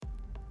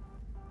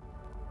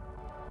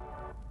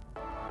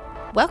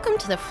Welcome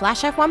to the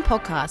Flash F1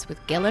 podcast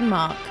with Gil and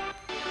Mark.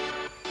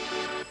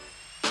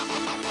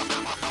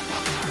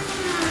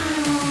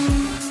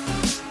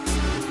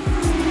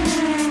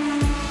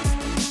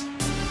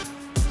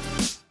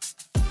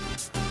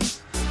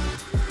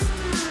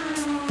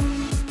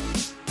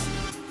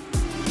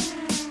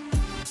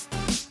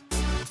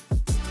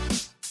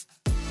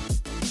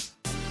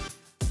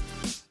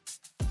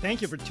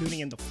 Thank you for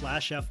tuning in to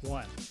Flash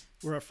F1.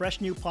 We're a fresh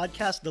new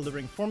podcast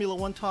delivering Formula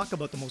One talk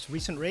about the most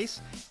recent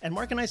race and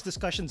Mark and I's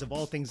discussions of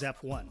all things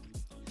F1.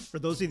 For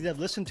those of you that have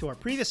listened to our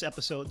previous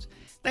episodes,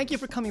 thank you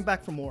for coming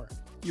back for more.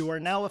 You are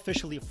now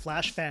officially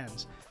Flash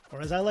fans, or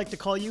as I like to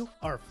call you,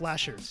 our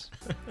Flashers.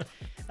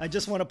 I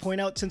just want to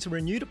point out, since we're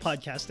new to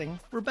podcasting,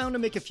 we're bound to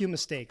make a few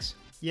mistakes.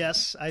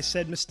 Yes, I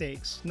said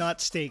mistakes, not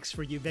steaks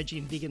for you veggie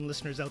and vegan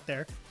listeners out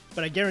there,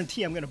 but I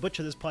guarantee I'm going to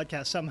butcher this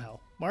podcast somehow.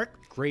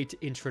 Mark? Great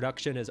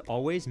introduction as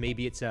always.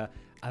 Maybe it's a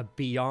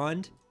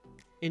beyond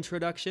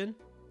introduction.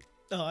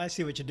 Oh, I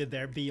see what you did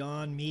there.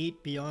 Beyond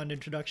meat, beyond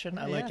introduction.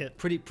 I like it.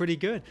 Pretty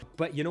good.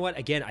 But you know what?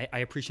 Again, I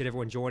appreciate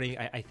everyone joining.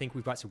 I think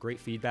we've got some great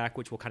feedback,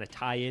 which will kind of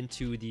tie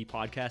into the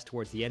podcast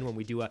towards the end when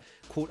we do a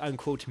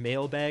quote-unquote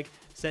mailbag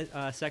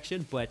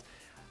section. But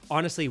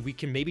honestly, we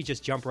can maybe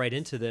just jump right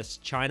into this.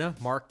 China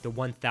marked the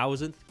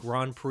 1,000th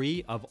Grand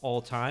Prix of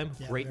all time.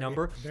 Yeah, great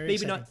number.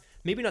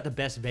 Maybe not the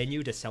best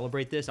venue to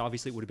celebrate this.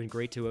 Obviously, it would have been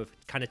great to have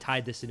kind of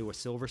tied this into a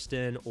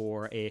Silverstone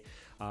or a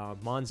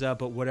Monza,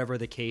 but whatever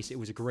the case, it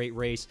was a great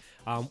race.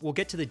 We'll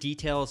get to the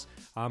details.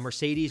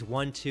 Mercedes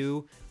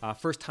 1-2,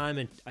 first time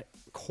in a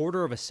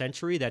quarter of a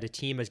century that a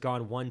team has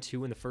gone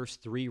 1-2 in the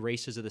first three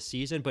races of the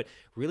season, but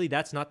really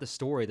that's not the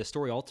story. The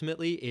story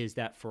ultimately is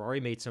that Ferrari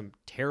made some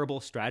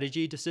terrible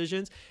strategy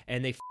decisions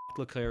and they f***ed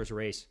Leclerc's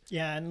race.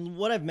 Yeah, and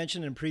what I've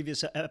mentioned in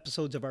previous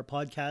episodes of our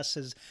podcast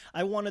is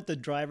I wanted the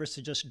drivers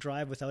to just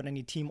drive without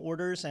any team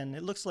orders, and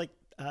it looks like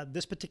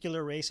this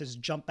particular race has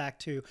jumped back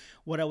to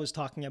what I was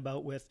talking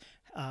about with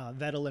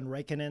Vettel and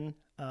Raikkonen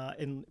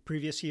in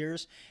previous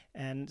years,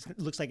 and it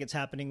looks like it's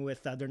happening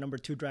with their number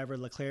two driver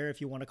Leclerc, if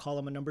you want to call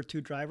him a number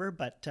two driver,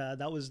 but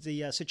that was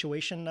the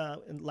situation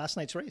in last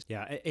night's race.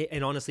 Yeah,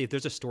 and honestly, if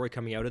there's a story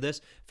coming out of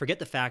this, forget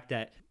the fact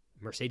that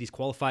Mercedes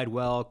qualified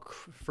well.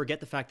 Forget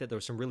the fact that there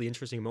were some really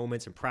interesting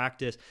moments in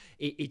practice.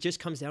 It just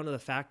comes down to the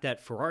fact that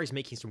Ferrari's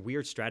making some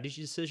weird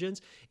strategy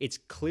decisions. It's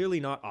clearly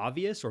not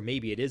obvious, or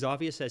maybe it is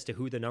obvious as to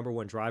who the number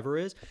one driver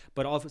is,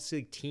 but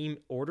obviously team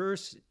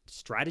orders,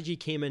 strategy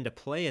came into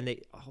play, and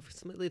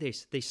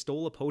they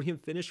stole a podium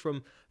finish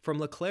from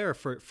Leclerc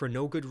for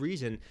no good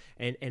reason.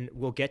 And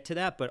we'll get to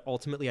that, but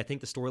ultimately I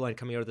think the storyline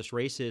coming out of this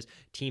race is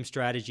team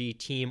strategy,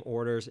 team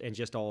orders, and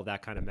just all of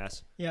that kind of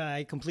mess. Yeah,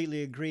 I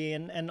completely agree.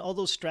 And all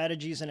those strategies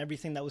and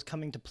everything that was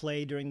coming to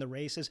play during the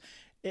races,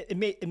 it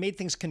made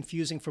things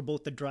confusing for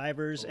both the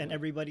drivers and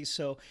everybody.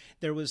 So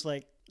there was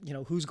like,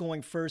 who's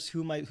going first,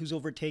 who's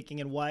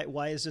overtaking, and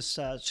why is this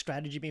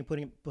strategy being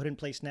put in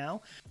place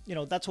now?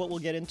 That's what we'll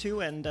get into,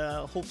 and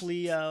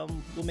hopefully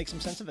we'll make some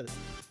sense of it.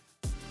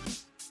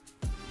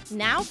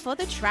 Now for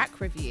the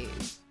track review.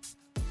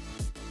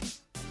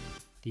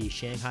 The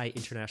Shanghai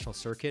International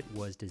Circuit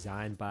was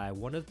designed by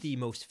one of the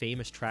most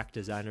famous track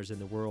designers in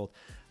the world,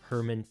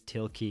 Hermann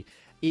Tilke.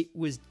 It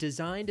was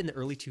designed in the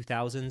early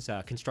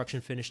 2000s,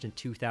 construction finished in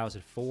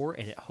 2004,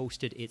 and it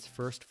hosted its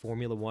first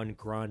Formula One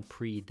Grand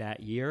Prix that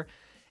year.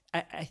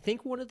 I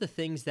think one of the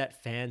things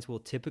that fans will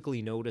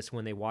typically notice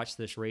when they watch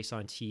this race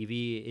on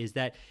TV is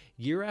that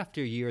year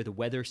after year, the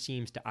weather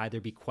seems to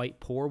either be quite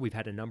poor. We've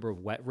had a number of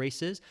wet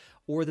races,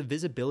 or the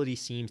visibility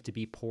seems to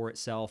be poor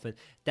itself. And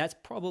that's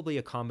probably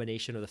a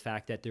combination of the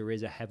fact that there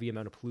is a heavy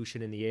amount of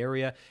pollution in the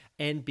area,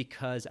 and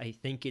because I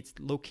think it's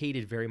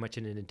located very much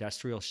in an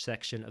industrial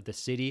section of the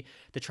city.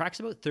 The track's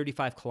about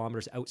 35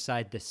 kilometers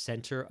outside the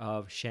center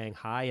of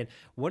Shanghai. And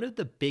one of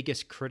the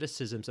biggest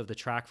criticisms of the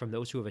track from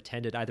those who have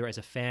attended, either as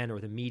a fan or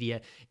the media,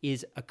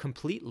 is a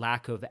complete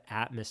lack of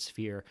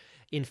atmosphere.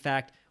 In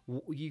fact,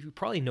 you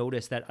probably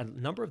noticed that a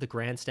number of the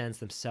grandstands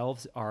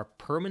themselves are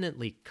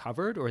permanently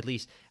covered, or at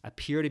least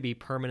appear to be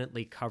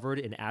permanently covered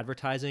in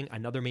advertising.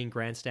 Another main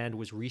grandstand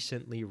was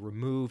recently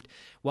removed.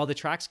 While the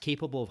track's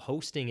capable of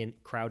hosting a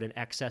crowd in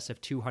excess of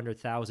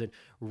 200,000,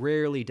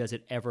 rarely does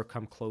it ever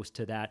come close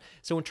to that.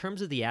 So in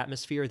terms of the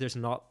atmosphere, there's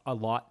not a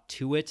lot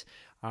to it.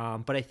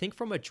 But I think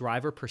from a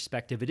driver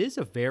perspective, it is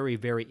a very,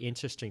 very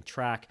interesting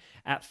track.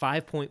 At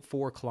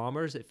 5.4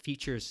 kilometers, it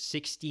features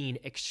 16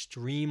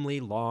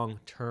 extremely long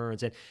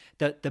turns. And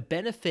the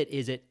benefit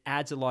is it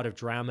adds a lot of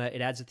drama.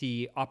 It adds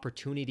the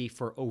opportunity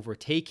for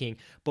overtaking.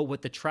 But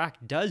what the track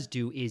does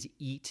do is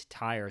eat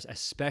tires,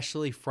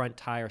 especially front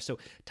tires. So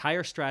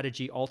tire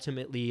strategy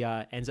ultimately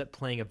ends up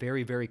playing a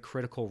very, very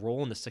critical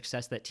role in the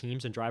success that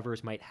teams and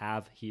drivers might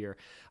have here.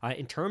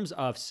 In terms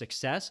of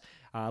success,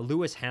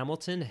 Lewis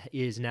Hamilton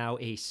is now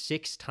a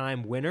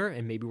 6-time winner,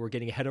 and maybe we're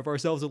getting ahead of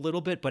ourselves a little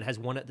bit, but has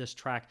won at this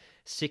track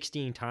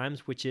 16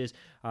 times, which is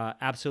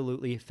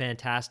absolutely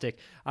fantastic.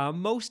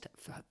 Most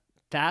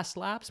fast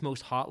laps,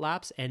 most hot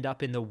laps end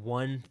up in the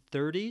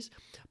 130s.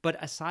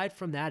 But aside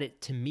from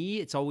that, to me,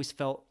 it's always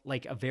felt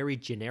like a very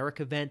generic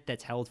event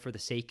that's held for the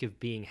sake of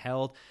being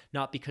held,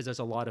 not because there's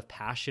a lot of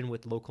passion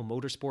with local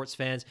motorsports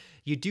fans.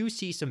 You do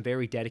see some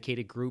very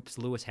dedicated groups.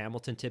 Lewis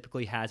Hamilton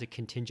typically has a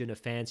contingent of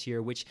fans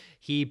here, which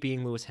he,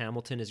 being Lewis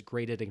Hamilton, is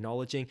great at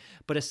acknowledging.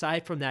 But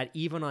aside from that,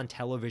 even on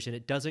television,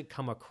 it doesn't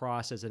come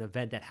across as an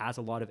event that has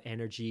a lot of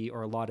energy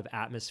or a lot of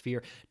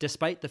atmosphere,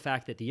 despite the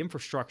fact that the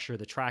infrastructure,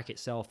 the track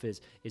itself is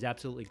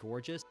absolutely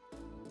gorgeous.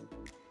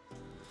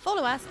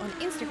 Follow us on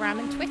Instagram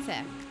and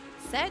Twitter.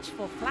 Search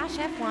for Flash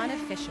F1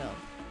 Official.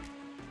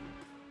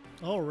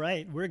 All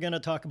right, we're going to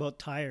talk about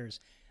tires.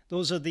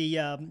 Those are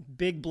the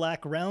big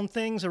black round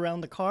things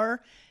around the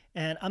car.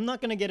 And I'm not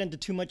going to get into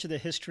too much of the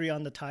history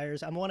on the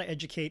tires. I want to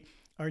educate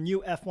our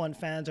new F1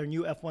 fans, our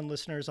new F1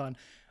 listeners on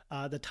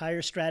the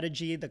tire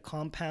strategy, the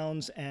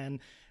compounds, and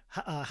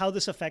how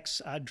this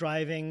affects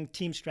driving,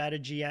 team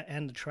strategy,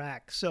 and the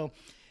track. So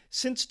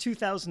since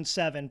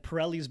 2007,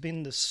 Pirelli's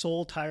been the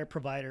sole tire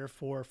provider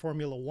for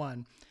Formula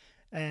One.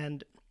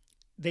 And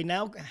they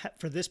now,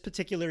 for this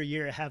particular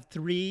year, have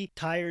 3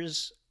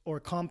 tires or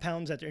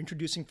compounds that they're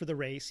introducing for the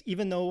race.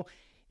 Even though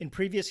in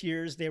previous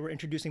years they were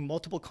introducing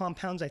multiple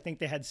compounds, I think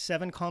they had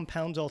 7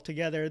 compounds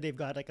altogether. They've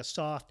got like a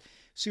soft,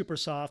 super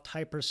soft,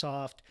 hyper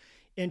soft,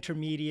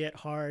 intermediate,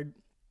 hard.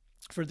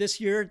 For this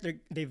year,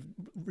 they've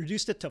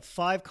reduced it to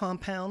 5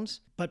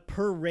 compounds, but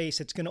per race,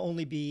 it's going to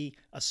only be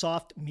a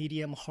soft,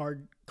 medium,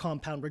 hard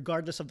compound,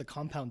 regardless of the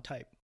compound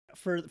type.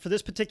 For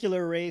this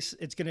particular race,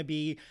 it's going to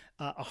be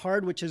a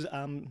hard, which is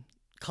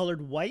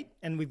colored white,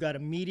 and we've got a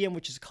medium,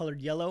 which is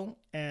colored yellow,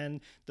 and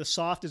the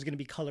soft is going to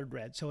be colored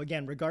red. So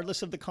again,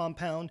 regardless of the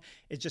compound,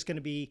 it's just going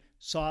to be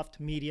soft,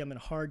 medium, and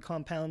hard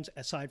compounds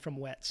aside from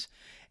wets.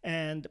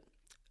 And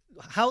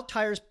how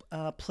tires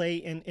play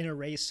in a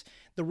race,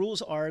 the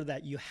rules are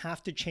that you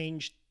have to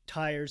change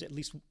tires at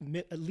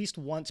least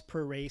once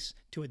per race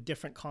to a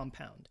different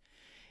compound.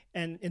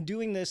 And in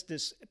doing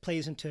this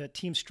plays into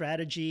team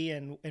strategy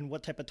and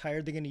what type of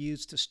tire they're going to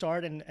use to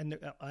start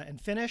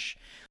and finish.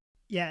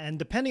 Yeah, and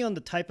depending on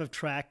the type of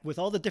track, with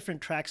all the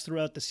different tracks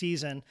throughout the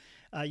season,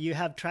 you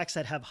have tracks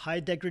that have high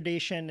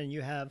degradation and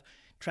you have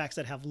tracks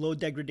that have low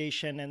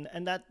degradation,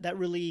 and that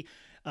really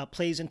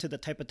plays into the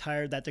type of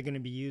tire that they're going to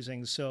be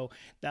using. So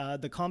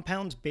the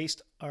compounds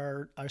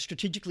are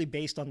strategically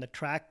based on the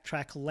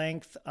track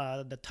length,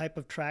 the type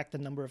of track, the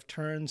number of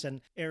turns,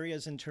 and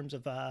areas in terms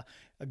of a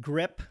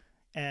grip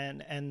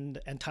and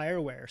tire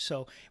wear.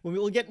 So when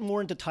we'll get more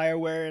into tire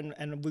wear,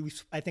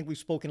 and I think we've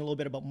spoken a little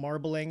bit about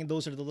marbling.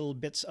 Those are the little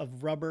bits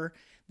of rubber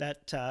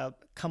that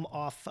come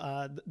off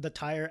the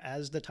tire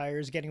as the tire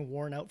is getting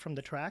worn out from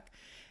the track.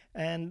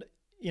 And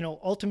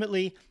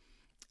ultimately,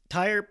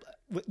 tire,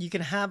 you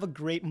can have a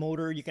great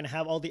motor, you can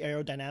have all the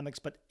aerodynamics,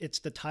 but it's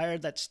the tire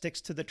that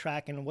sticks to the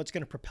track and what's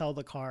going to propel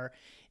the car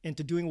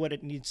into doing what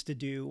it needs to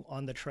do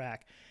on the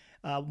track.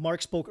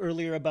 Mark spoke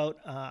earlier about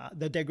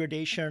the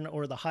degradation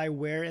or the high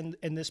wear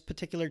in this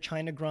particular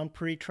China Grand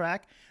Prix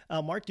track.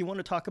 Mark, do you want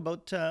to talk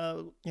about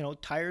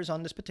tires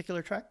on this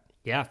particular track?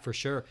 Yeah, for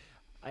sure.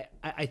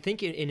 I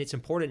think, and it's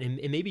important,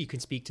 and maybe you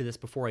can speak to this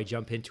before I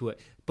jump into it,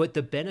 but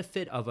the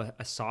benefit of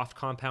a soft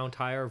compound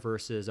tire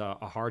versus a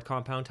hard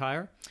compound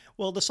tire?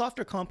 Well, the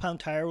softer compound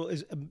tire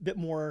is a bit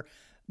more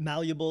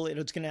malleable.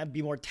 It's going to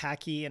be more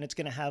tacky, and it's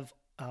going to have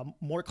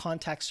more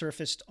contact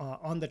surface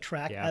on the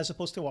track, as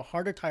opposed to a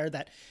harder tire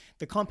that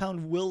the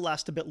compound will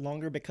last a bit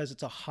longer because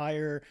it's a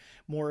higher,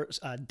 more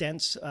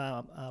dense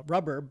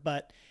rubber,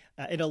 but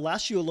it'll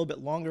last you a little bit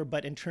longer.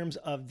 But in terms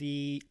of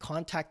the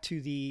contact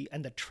to the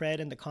tread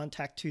and the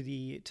contact to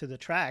the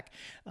track,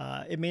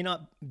 it may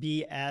not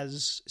be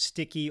as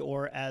sticky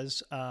or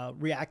as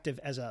reactive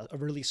as a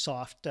really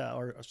soft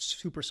or a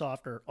super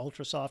soft or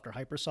ultra soft or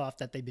hyper soft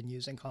that they've been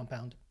using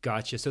compound.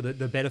 Gotcha. So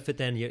the benefit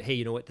then, hey,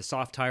 you know what? The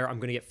soft tire, I'm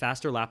going to get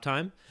faster lap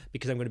time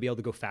because I'm going to be able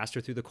to go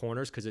faster through the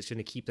corners because it's going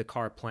to keep the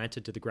car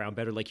planted to the ground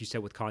better, like you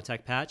said, with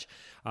contact patch.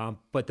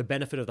 But the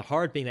benefit of the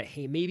hard being that,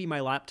 hey, maybe my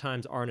lap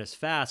times aren't as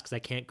fast because I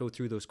can't go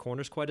through those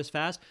corners quite as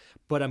fast,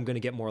 but I'm going to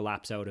get more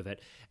laps out of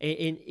it.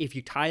 And if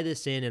you tie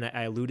this in, and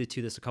I alluded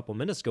to this a couple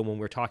minutes ago when we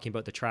were talking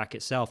about the track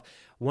itself,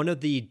 one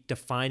of the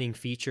defining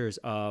features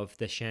of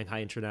the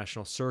Shanghai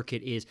International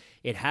Circuit is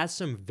it has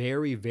some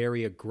very,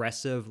 very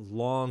aggressive,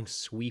 long,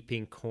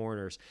 sweeping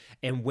corners.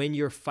 And when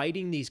you're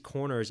fighting these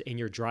corners and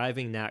you're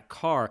driving that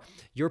car,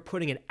 you're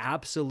putting an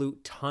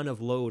absolute ton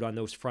of load on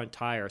those front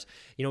tires.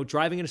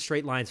 Driving in a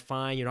straight line is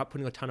fine. You're not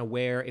putting a ton of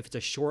wear. If it's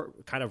a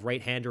short kind of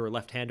right-hander or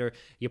left-hander,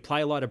 you apply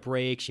a lot of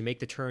brakes, you make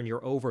the turn,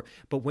 you're over.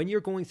 But when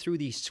you're going through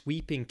these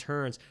sweeping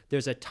turns,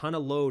 there's a ton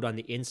of load on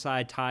the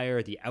inside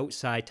tire, the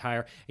outside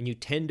tire, and you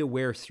tend to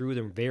wear through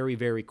them very,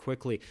 very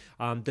quickly.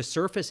 The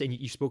surface, and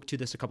you spoke to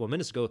this a couple of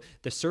minutes ago,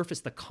 the surface,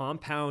 the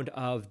compound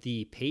of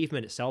the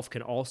pavement itself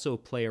can also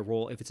play a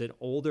role. If it's an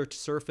older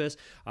surface,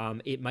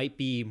 it might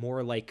be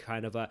more like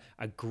kind of a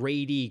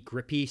grady,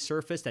 grippy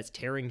surface that's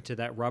tearing to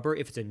that rubber.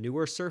 If it's a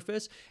newer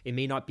surface, it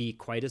may not be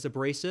quite as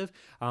abrasive.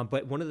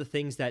 But one of the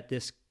things that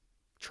this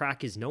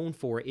track is known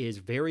for is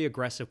very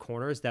aggressive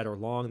corners that are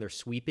long, they're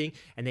sweeping,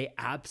 and they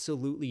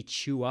absolutely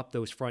chew up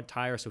those front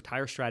tires. So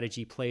tire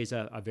strategy plays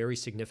a very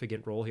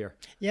significant role here.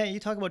 Yeah, you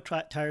talk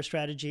about tire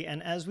strategy,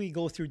 and as we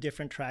go through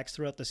different tracks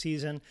throughout the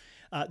season,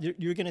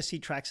 you're going to see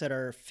tracks that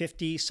are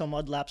 50 some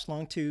odd laps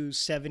long to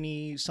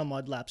 70 some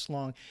odd laps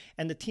long.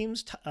 And the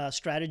team's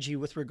strategy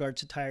with regard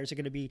to tires are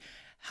going to be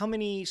how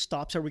many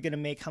stops are we going to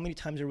make, how many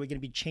times are we going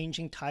to be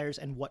changing tires,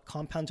 and what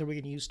compounds are we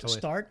going to use to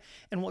start,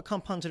 and what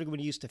compounds are we going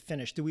to use to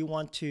finish. Do we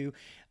want to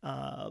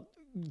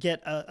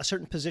get a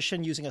certain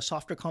position using a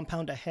softer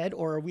compound ahead,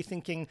 or are we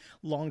thinking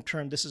long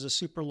term? This is a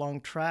super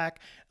long track,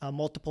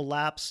 multiple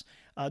laps.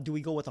 Do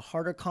we go with a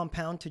harder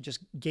compound to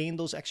just gain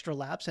those extra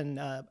laps and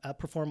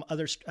perform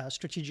other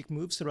strategic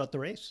moves throughout the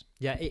race?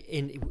 Yeah,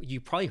 and you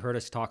probably heard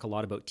us talk a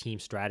lot about team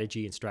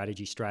strategy and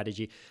strategy.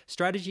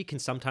 Strategy can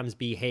sometimes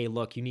be, hey,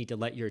 look, you need to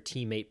let your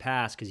teammate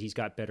pass because he's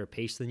got better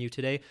pace than you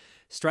today.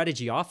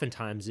 Strategy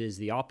oftentimes is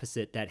the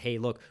opposite, that, hey,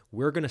 look,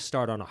 we're going to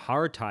start on a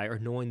hard tire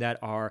knowing that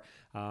our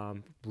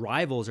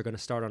rivals are going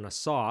to start on a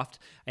soft,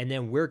 and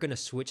then we're going to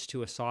switch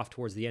to a soft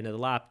towards the end of the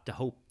lap to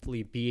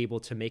hopefully be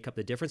able to make up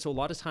the difference. So a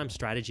lot of times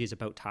strategy is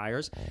about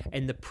tires,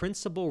 and the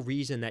principal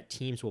reason that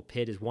teams will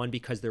pit is, one,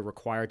 because they're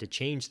required to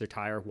change their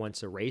tire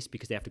once a race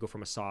because they have to go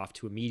from a soft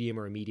to a medium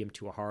or a medium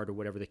to a hard or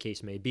whatever the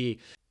case may be.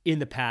 In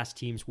the past,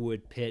 teams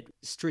would pit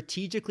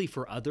strategically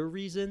for other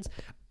reasons.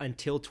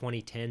 Until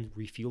 2010,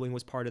 refueling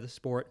was part of the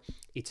sport.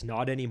 It's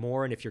not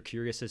anymore, and if you're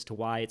curious as to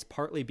why, it's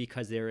partly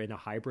because they're in a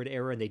hybrid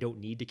era and they don't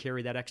need to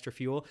carry that extra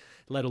fuel,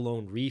 let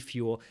alone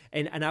refuel.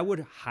 And I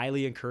would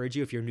highly encourage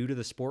you, if you're new to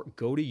the sport,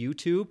 go to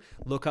YouTube,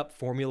 look up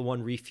Formula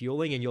One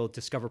refueling, and you'll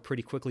discover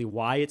pretty quickly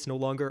why it's no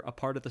longer a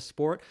part of the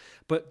sport.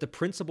 But the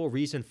principal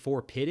reason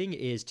for pitting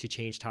is to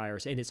change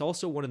tires, and it's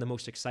also one of the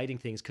most exciting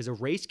things, because a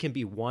race can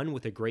be won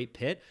with a great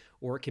pit,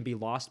 or it can be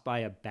lost by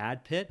a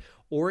bad pit,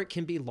 or it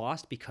can be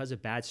lost because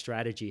of bad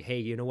strategy. Hey,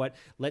 you know what?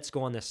 Let's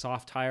go on the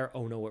soft tire.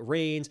 Oh no, it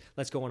rains.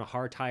 Let's go on a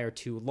hard tire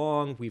too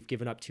long. We've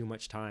given up too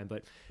much time.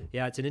 But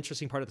yeah, it's an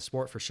interesting part of the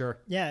sport for sure.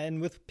 Yeah, and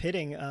with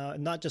pitting,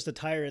 not just the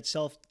tire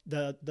itself,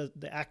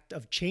 the act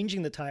of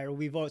changing the tire.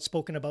 We've always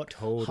spoken about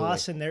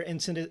Haas and their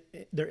incidences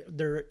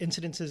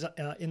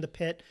in the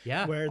pit.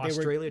 Yeah, where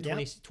Australia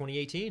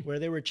 2018. Where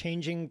they were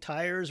changing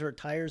tires, or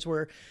tires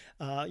were,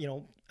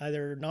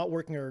 either not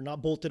working or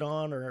not bolted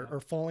on or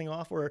falling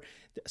off. Or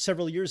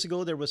several years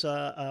ago, there was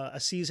a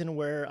season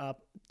where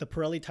the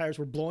Pirelli tires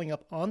were blowing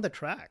up on the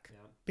track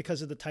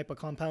because of the type of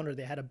compound, or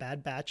they had a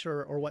bad batch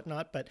or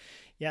whatnot. But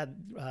yeah,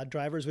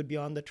 drivers would be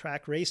on the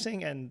track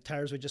racing and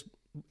tires would just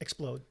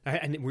explode.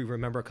 And we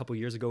remember a couple of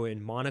years ago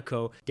in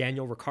Monaco,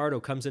 Daniel Ricciardo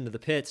comes into the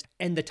pits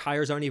and the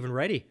tires aren't even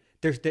ready.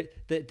 There's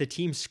the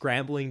team's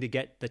scrambling to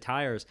get the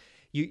tires.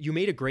 You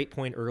made a great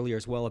point earlier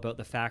as well about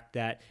the fact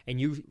that, and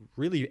you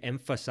really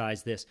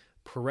emphasized this,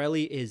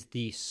 Pirelli is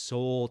the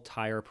sole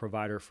tire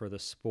provider for the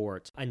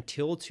sport.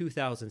 Until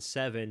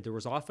 2007, there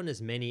was often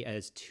as many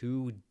as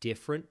 2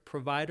 different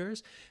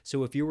providers.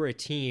 So if you were a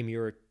team,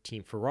 you're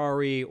Team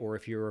Ferrari, or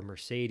if you're a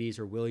Mercedes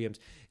or Williams,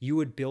 you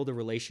would build a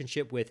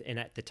relationship with, and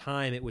at the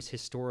time it was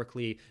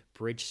historically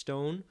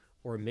Bridgestone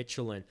or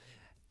Michelin.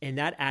 And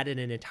that added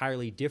an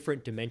entirely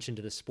different dimension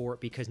to the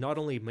sport, because not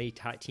only may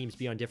teams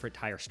be on different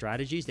tire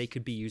strategies, they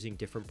could be using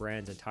different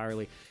brands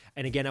entirely.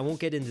 And again, I won't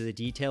get into the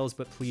details,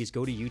 but please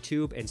go to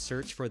YouTube and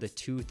search for the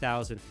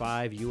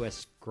 2005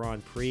 US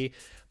Grand Prix,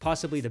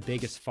 possibly the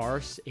biggest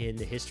farce in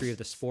the history of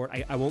the sport.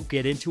 I won't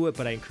get into it,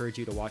 but I encourage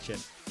you to watch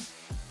it.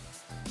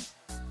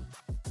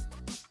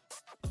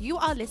 You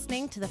are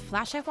listening to the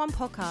Flash F1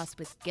 podcast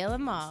with Gil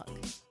and Mark.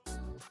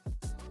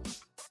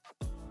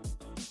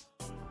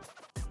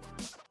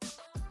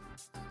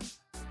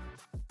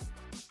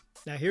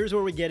 Now here's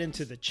where we get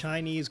into the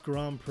Chinese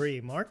Grand Prix.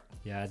 Mark?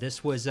 Yeah,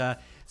 this was,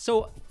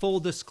 so full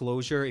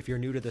disclosure, if you're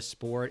new to the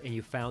sport and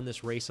you found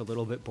this race a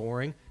little bit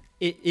boring,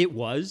 It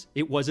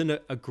wasn't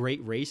a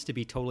great race, to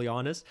be totally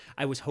honest.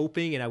 I was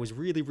hoping, and I was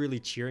really, really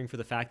cheering for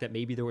the fact that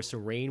maybe there was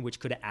some rain, which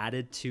could have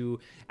added to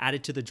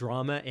the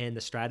drama and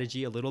the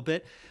strategy a little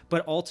bit.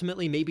 But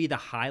ultimately, maybe the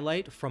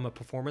highlight from a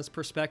performance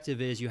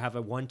perspective is you have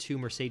a 1-2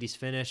 Mercedes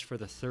finish for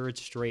the 3rd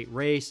straight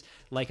race.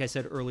 Like I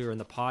said earlier in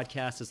the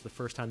podcast, it's the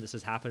first time this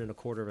has happened in a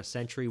quarter of a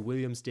century.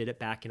 Williams did it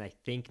back in, I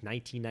think,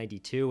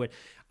 1992. And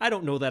I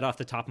don't know that off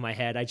the top of my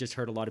head. I just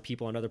heard a lot of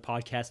people on other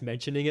podcasts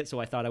mentioning it, so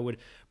I thought I would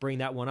bring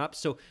that one up.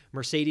 So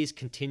Mercedes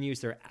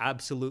continues their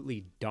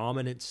absolutely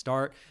dominant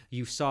start.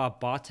 You saw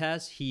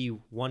Bottas, he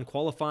won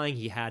qualifying,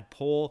 he had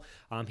pole.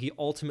 He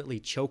ultimately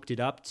choked it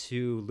up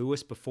to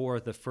Lewis before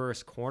the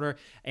first corner.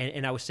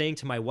 And I was saying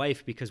to my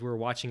wife, because we were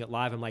watching it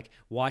live, I'm like,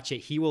 watch it.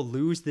 He will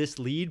lose this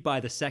lead by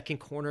the second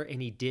corner,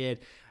 and he did.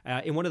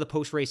 In one of the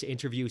post-race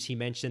interviews, he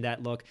mentioned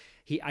that, look,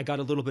 I got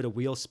a little bit of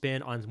wheel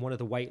spin on one of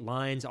the white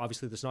lines.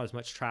 Obviously, there's not as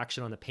much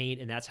traction on the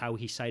paint, and that's how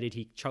he cited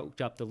he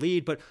choked up the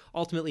lead. But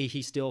ultimately,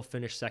 he still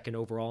finished second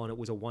overall, and it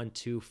was a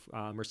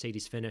 1-2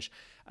 Mercedes finish.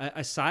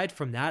 Aside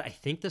from that, I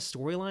think the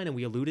storyline, and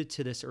we alluded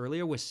to this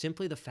earlier, was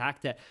simply the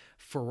fact that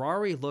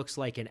Ferrari looks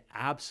like an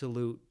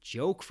absolute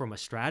joke from a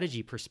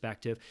strategy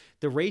perspective.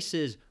 The race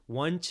is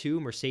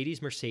 1-2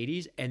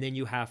 Mercedes, and then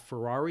you have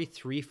Ferrari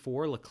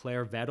 3-4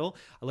 Leclerc Vettel.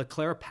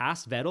 Leclerc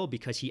passed Vettel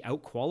because he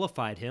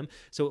out-qualified him.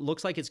 So it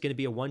looks like it's going to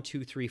be a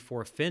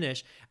 1-2-3-4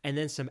 finish, and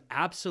then some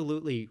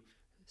absolutely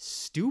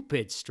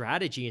stupid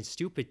strategy and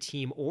stupid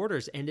team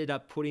orders ended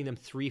up putting them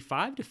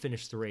 3-5 to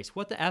finish the race.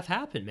 What the F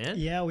happened, man?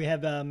 Yeah, we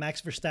have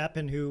Max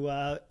Verstappen who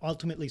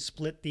ultimately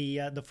split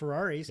the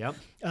Ferraris.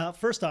 Yep.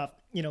 First off,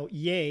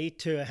 yay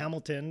to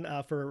Hamilton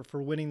for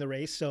winning the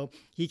race. So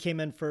he came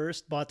in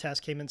first,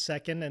 Bottas came in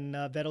second, and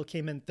Vettel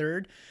came in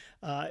third.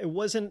 It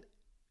wasn't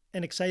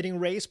an exciting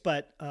race,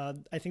 but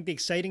I think the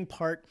exciting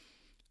part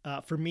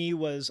for me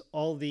was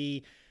all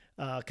the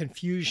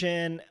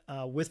confusion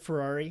with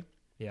Ferrari.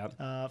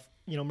 Yeah.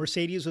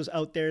 Mercedes was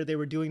out there; they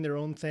were doing their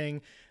own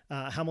thing.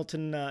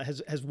 Hamilton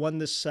has won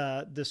this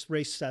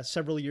race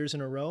several years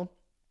in a row,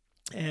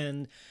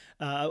 and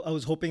I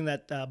was hoping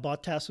that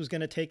Bottas was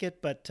going to take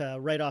it, but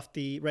right off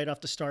the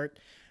start,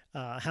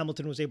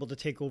 Hamilton was able to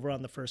take over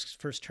on the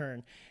first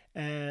turn.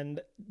 And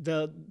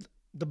the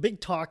big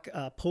talk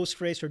post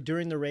race or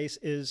during the race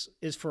is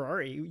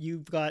Ferrari.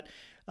 You've got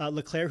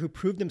Leclerc, who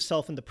proved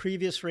himself in the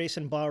previous race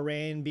in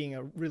Bahrain, being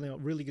a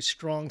really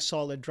strong,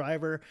 solid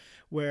driver,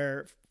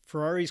 where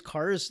Ferrari's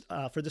cars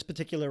for this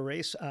particular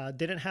race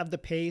didn't have the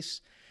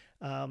pace,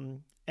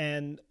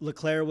 and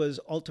Leclerc was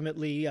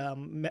ultimately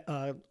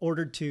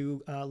ordered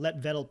to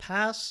let Vettel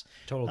pass.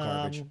 Total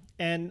garbage.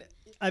 And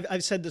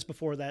I've said this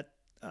before, that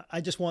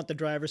I just want the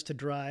drivers to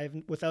drive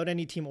without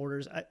any team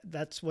orders.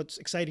 That's what's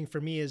exciting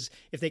for me, is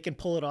if they can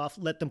pull it off,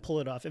 let them pull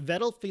it off. If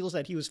Vettel feels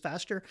that he was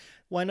faster,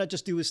 why not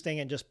just do his thing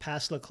and just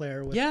pass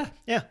Leclerc? Yeah,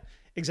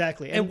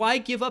 exactly. And why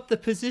give up the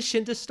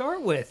position to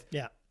start with?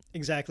 Yeah,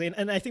 exactly.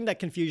 And I think that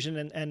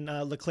confusion,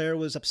 and Leclerc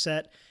was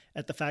upset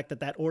at the fact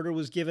that order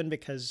was given,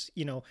 because,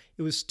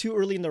 it was too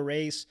early in the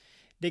race.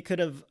 They could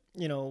have,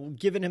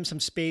 given him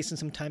some space and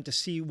some time to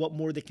see what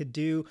more they could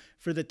do.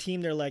 For the team,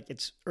 they're like,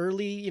 it's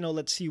early,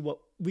 let's see what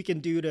we can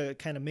do to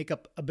kind of make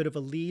up a bit of a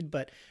lead.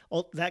 But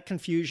all that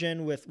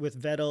confusion with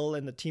Vettel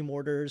and the team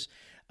orders,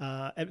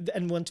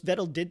 and once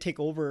Vettel did take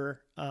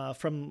over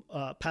from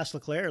past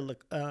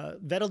Leclerc,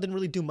 Vettel didn't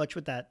really do much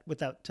with that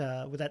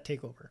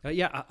takeover.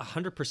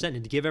 100%.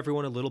 And to give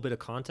everyone a little bit of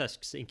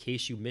context in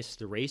case you missed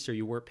the race or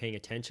you weren't paying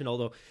attention,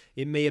 although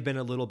it may have been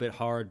a little bit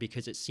hard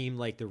because it seemed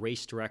like the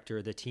race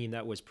director, the team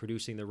that was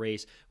producing the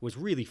race, was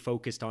really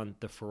focused on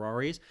the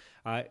Ferraris.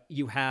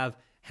 You have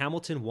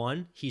Hamilton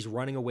 1, he's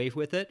running away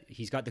with it.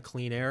 He's got the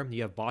clean air.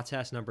 You have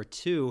Bottas number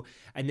 2,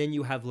 and then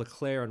you have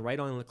Leclerc, and right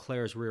on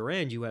Leclerc's rear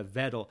end, you have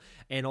Vettel.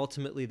 And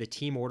ultimately, the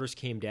team orders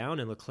came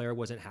down, and Leclerc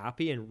wasn't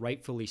happy, and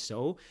rightfully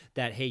so,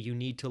 that, hey, you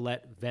need to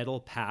let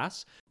Vettel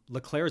pass.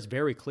 Leclerc is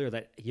very clear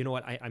that, you know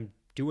what, I'm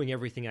doing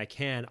everything I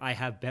can. I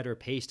have better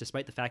pace,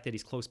 despite the fact that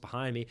he's close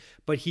behind me.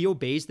 But he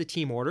obeys the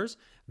team orders.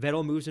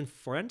 Vettel moves in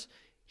front.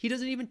 He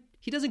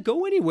doesn't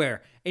go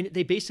anywhere. And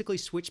they basically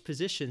switch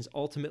positions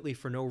ultimately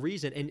for no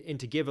reason. And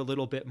to give a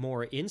little bit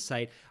more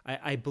insight,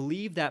 I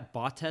believe that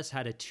Bottas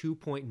had a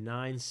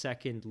 2.9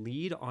 second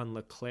lead on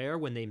Leclerc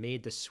when they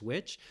made the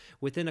switch.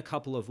 Within a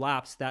couple of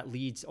laps, that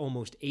leads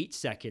almost 8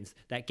 seconds,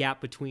 that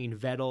gap between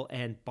Vettel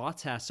and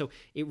Bottas. So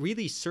it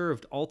really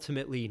served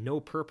ultimately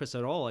no purpose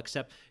at all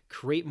except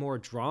create more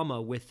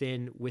drama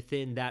within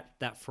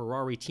that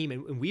Ferrari team.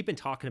 And we've been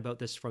talking about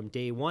this from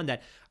day one,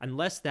 that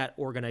unless that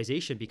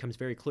organization becomes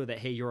very clear that,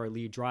 hey, you're our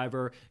lead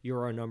driver,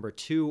 you're our number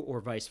 2, or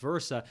vice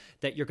versa,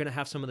 that you're going to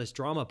have some of this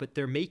drama. But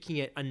they're making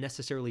it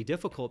unnecessarily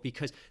difficult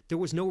because there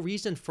was no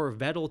reason for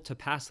Vettel to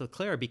pass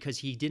Leclerc because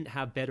he didn't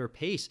have better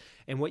pace.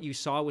 And what you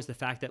saw was the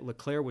fact that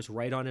Leclerc was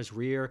right on his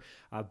rear.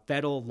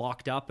 Vettel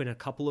locked up in a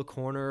couple of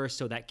corners,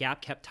 so that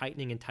gap kept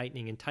tightening and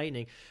tightening and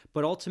tightening.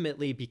 But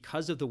ultimately,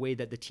 because of the way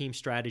that the team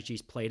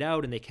strategies played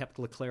out and they kept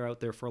Leclerc out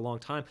there for a long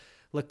time,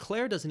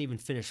 Leclerc doesn't even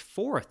finish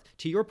 4th.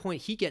 To your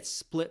point, he gets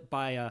split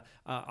by a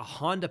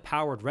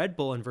Honda-powered Red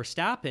Bull and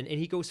Verstappen, and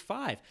he goes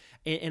 5.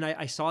 And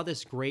I saw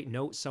this great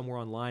note somewhere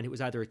online. It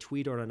was either a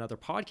tweet or another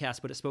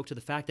podcast, but it spoke to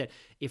the fact that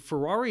if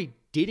Ferrari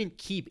didn't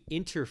keep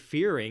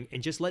interfering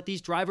and just let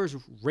these drivers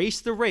race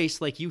the race,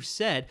 like you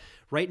said,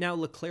 right now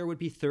Leclerc would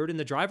be 3rd in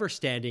the driver's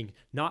standing,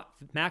 not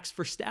Max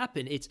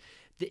Verstappen.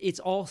 It's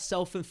all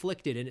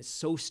self-inflicted, and it's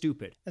so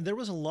stupid. And there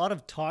was a lot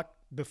of talk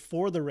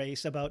before the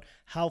race about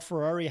how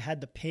Ferrari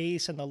had the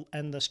pace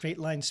and the straight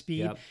line speed,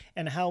 yep,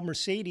 and how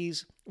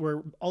Mercedes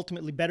were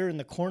ultimately better in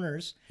the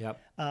corners.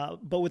 Yep.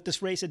 But with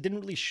this race, it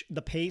didn't really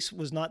the pace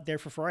was not there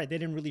for Ferrari. They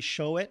didn't really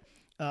show it.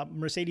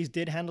 Mercedes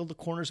did handle the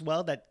corners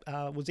well. That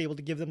was able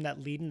to give them that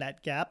lead and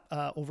that gap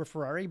over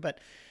Ferrari. But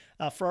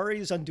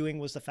Ferrari's undoing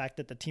was the fact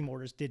that the team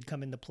orders did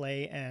come into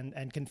play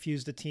and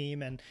confuse the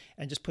team and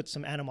just put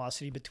some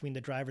animosity between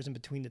the drivers and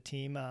between the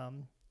team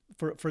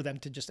for them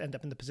to just end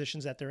up in the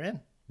positions that they're in.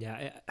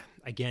 Yeah,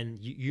 again,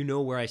 you know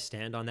where I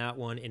stand on that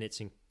one, and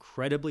it's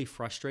incredibly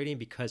frustrating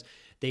because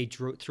they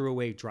threw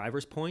away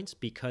driver's points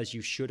because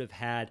you should have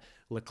had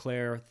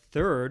Leclerc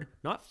third,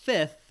 not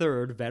fifth,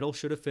 third. Vettel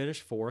should have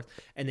finished fourth,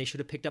 and they should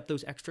have picked up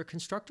those extra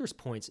constructors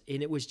points.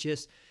 And it was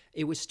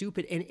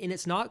stupid. And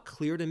it's not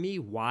clear to me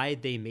why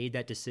they made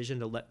that decision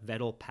to let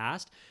Vettel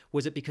pass.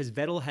 Was it because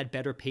Vettel had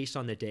better pace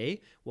on the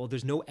day? Well,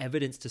 there's no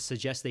evidence to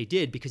suggest they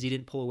did because he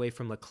didn't pull away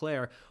from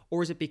Leclerc.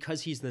 Or is it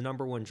because he's the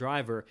number one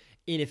driver?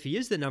 And if he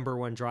is the number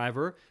one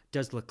driver,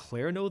 does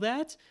Leclerc know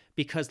that?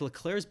 Because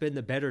Leclerc's been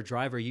the better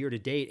driver year to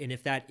date. And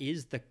if that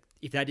is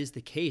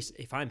the case,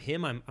 if I'm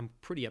him, I'm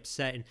pretty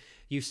upset. And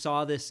you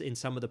saw this in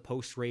some of the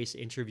post-race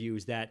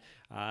interviews that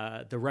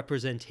the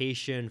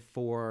representation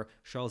for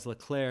Charles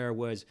Leclerc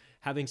was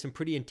having some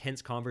pretty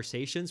intense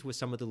conversations with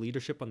some of the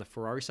leadership on the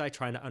Ferrari side,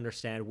 trying to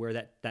understand where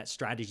that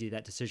strategy,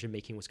 that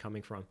decision-making was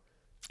coming from.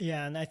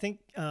 Yeah, and I think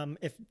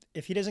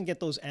if he doesn't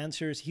get those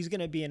answers, he's going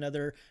to be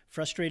another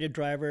frustrated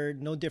driver,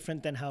 no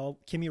different than how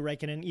Kimi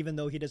Räikkönen, even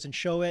though he doesn't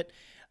show it,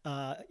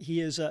 he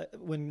is,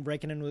 when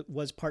Räikkönen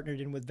was partnered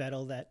in with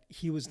Vettel, that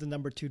he was the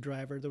number two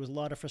driver. There was a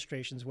lot of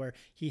frustrations where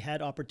he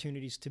had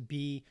opportunities to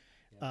be,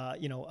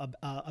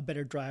 a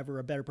better driver,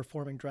 a better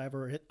performing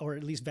driver, or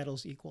at least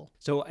Vettel's equal.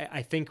 So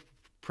I think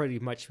pretty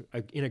much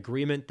in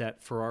agreement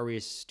that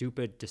Ferrari's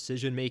stupid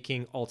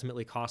decision-making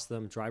ultimately cost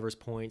them drivers'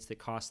 points, that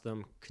cost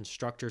them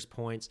constructors'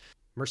 points.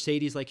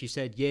 Mercedes, like you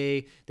said,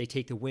 yay, they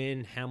take the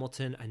win.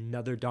 Hamilton,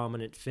 another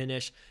dominant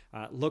finish.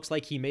 Looks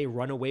like he may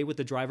run away with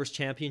the Drivers'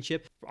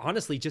 Championship,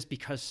 honestly, just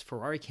because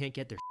Ferrari can't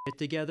get their shit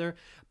together.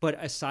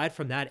 But aside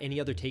from that, any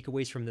other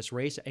takeaways from this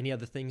race? Any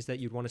other things that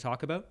you'd want to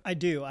talk about? I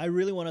do. I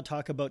really want to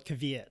talk about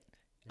Kvyat.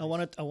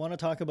 Nice. I want to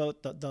talk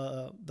about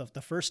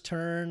the first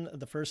turn,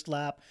 the first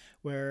lap,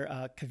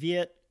 where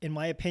Kvyat, in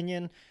my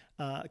opinion,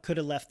 could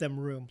have left them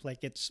room.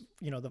 Like it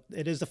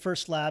is the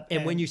first lap.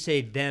 And when you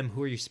say them,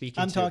 who are you speaking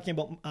to? I'm talking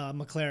about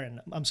McLaren.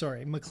 I'm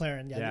sorry,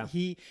 McLaren. Yeah.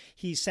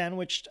 He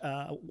sandwiched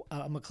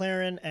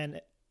McLaren and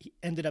he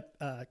ended up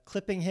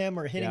clipping him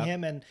or hitting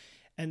him and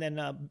then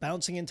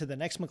bouncing into the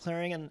next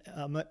McLaren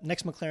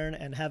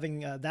and having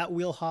that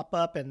wheel hop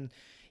up and.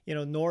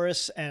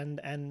 Norris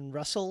and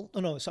Russell. Oh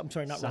no, I'm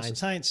sorry, not Sainz. Russell.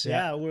 Sainz.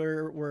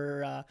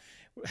 Yeah,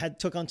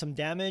 took on some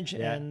damage,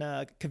 and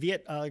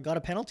Kvyat got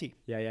a penalty.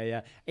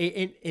 Yeah.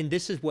 And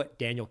this is what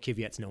Daniel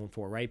Kvyat's known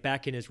for, right?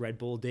 Back in his Red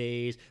Bull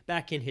days,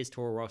 back in his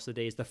Toro Rosso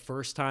days, the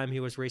first time he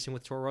was racing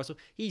with Toro Rosso,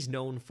 he's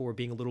known for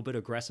being a little bit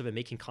aggressive and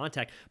making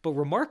contact. But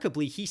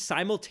remarkably, he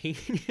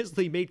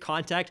simultaneously made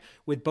contact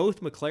with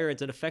both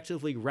McLarens and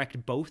effectively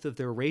wrecked both of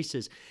their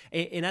races.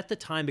 And at the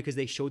time, because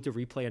they showed the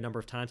replay a number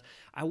of times,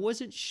 I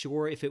wasn't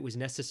sure if it was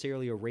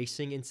necessarily a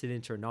racing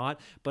incident or not.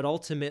 But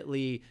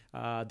ultimately,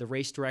 the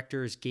race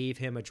directors gave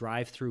him a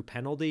drive-through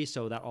penalty,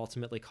 so that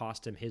ultimately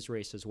cost him his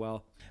race as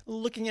well.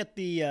 Looking at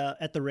the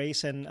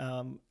race and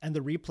the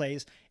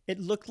replays, it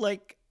looked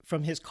like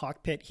from his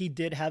cockpit he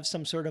did have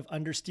some sort of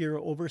understeer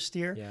or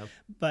oversteer. Yeah.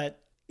 But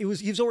he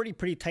was already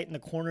pretty tight in the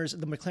corners.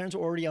 The McLarens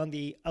were already on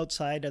the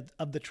outside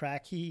of the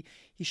track. He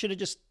should have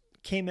just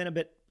came in a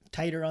bit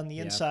tighter on the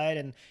inside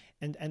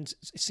and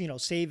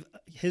save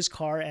his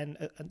car and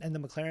the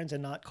McLarens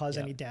and not cause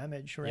any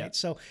damage, right? Yep.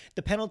 So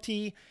the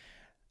penalty,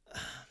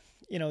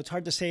 it's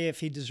hard to say if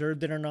he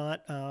deserved it or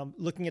not.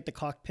 Looking at the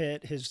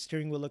cockpit, his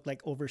steering wheel looked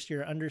like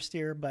oversteer,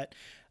 understeer, but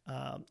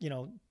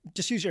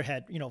just use your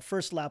head.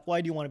 First lap, why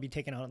do you want to be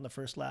taken out on the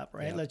first lap,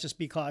 right? Yep. Let's just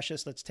be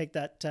cautious. Let's take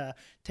that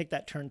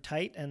turn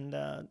tight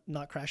and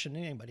not crash into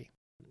anybody.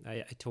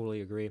 I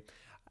totally agree.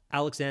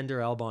 Alexander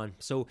Albon.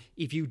 So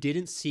if you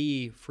didn't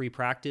see free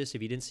practice,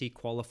 if you didn't see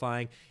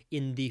qualifying,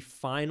 in the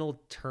final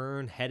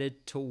turn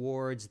headed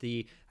towards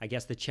the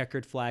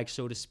checkered flag,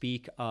 so to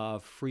speak,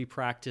 of free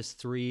practice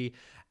 3,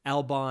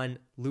 Albon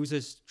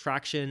loses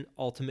traction,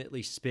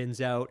 ultimately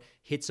spins out,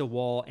 hits a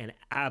wall, and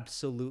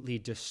absolutely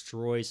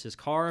destroys his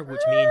car,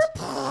 which means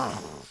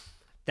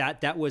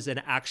that was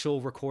an actual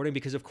recording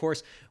because, of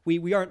course,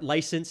 we aren't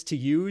licensed to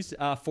use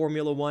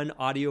Formula One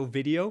audio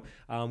video.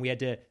 We had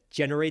to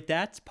generate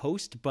that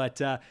post,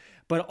 but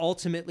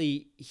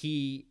ultimately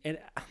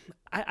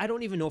I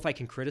don't even know if I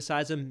can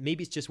criticize him.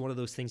 Maybe it's just one of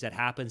those things that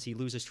happens. He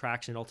loses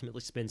traction,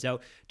 ultimately spins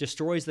out,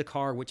 destroys the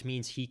car, which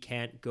means he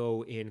can't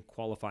go in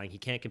qualifying. He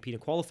can't compete in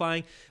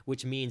qualifying,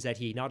 which means that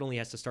he not only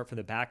has to start from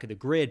the back of the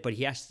grid, but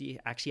he actually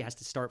has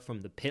to start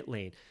from the pit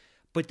lane.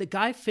 But the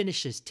guy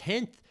finishes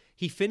 10th.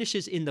 He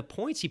finishes in the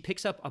points. He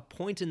picks up a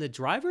point in the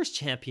Drivers'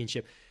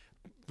 Championship.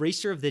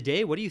 Racer of the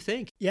day, what do you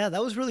think? Yeah,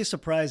 that was really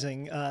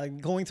surprising.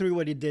 Going through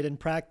what he did in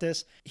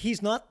practice,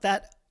 he's not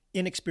that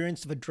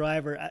inexperienced of a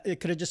driver. It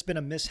could have just been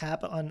a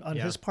mishap on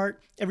his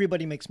part.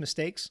 Everybody makes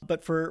mistakes,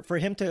 but for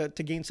him to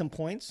gain some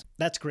points,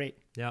 that's great.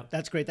 Yeah,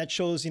 that's great. That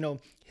shows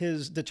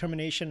his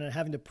determination and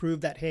having to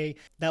prove that, hey,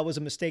 that was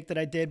a mistake that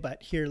I did,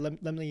 but here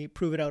let me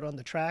prove it out on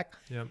the track.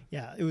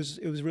 Yeah, it was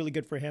really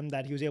good for him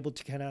that he was able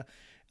to kind of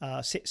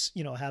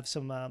have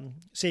some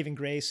saving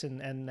grace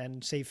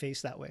and save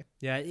face that way.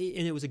 Yeah, and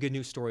it was a good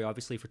news story,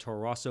 obviously, for Toro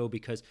Rosso,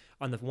 because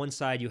on the one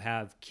side, you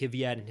have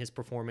Kvyat and his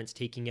performance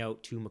taking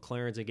out two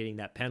McLarens and getting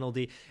that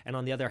penalty. And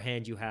on the other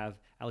hand, you have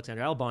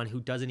Alexander Albon, who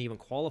doesn't even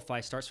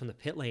qualify, starts from the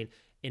pit lane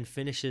and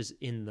finishes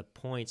in the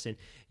points. And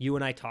you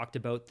and I talked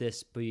about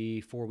this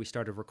before we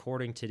started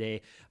recording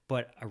today,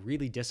 but a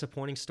really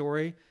disappointing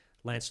story,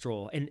 Lance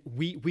Stroll. And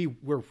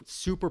we're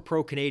super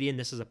pro-Canadian.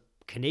 This is a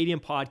Canadian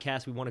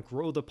podcast. We want to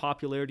grow the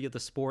popularity of the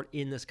sport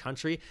in this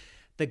country.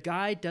 The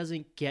guy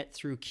doesn't get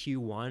through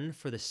Q1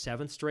 for the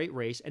 7th straight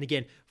race. And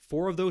again,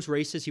 4 of those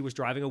races, he was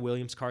driving a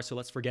Williams car, so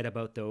let's forget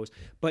about those.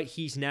 But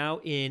he's now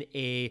in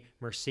a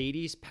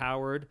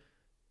Mercedes-powered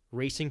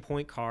Racing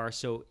Point car.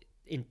 So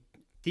in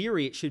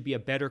theory, it should be a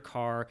better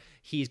car.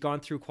 He's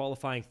gone through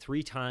qualifying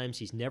 3 times.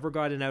 He's never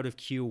gotten out of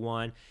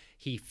Q1.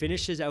 He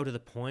finishes out of the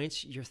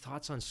points. Your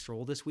thoughts on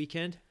Stroll this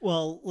weekend?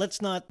 Well,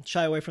 let's not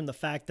shy away from the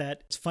fact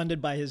that it's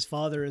funded by his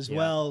father as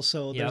well.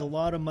 So there's a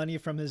lot of money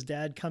from his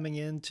dad coming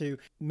in to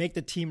make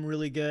the team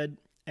really good.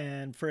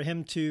 And for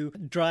him to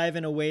drive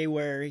in a way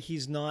where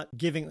he's not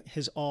giving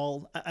his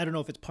all, I don't know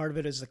if it's part of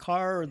it is the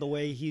car or the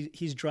way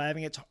he's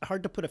driving. It's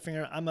hard to put a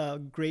finger on. I'm a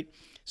great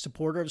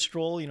supporter of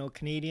Stroll,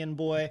 Canadian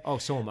boy. Oh,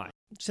 so am I.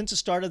 Since the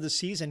start of the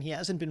season, he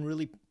hasn't been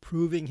really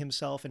proving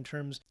himself in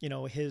terms,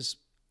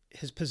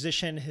 his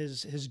position,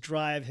 his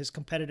drive, his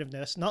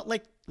competitiveness. Not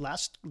like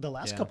the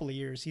last couple of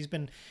years. He's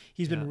been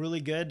really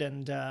good,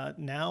 and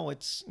now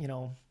it's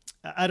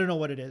I don't know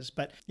what it is,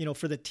 but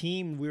for the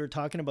team, we were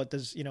talking about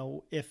this.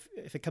 If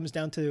it comes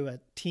down to a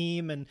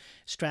team and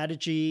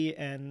strategy,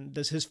 and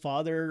does his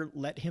father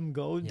let him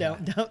go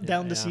down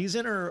the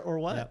season or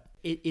what?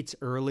 Yeah. It's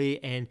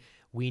early, and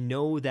we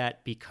know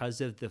that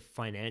because of the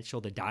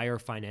dire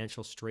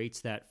financial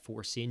straits that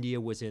Force India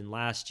was in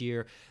last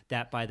year,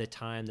 that by the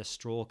time the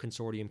Stroll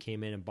consortium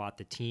came in and bought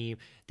the team,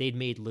 they'd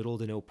made little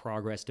to no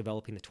progress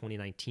developing the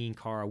 2019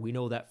 car. We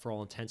know that for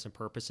all intents and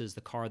purposes,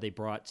 the car they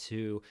brought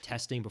to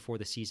testing before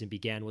the season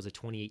began was a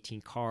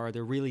 2018 car.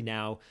 They're really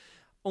now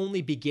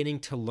only beginning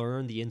to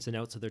learn the ins and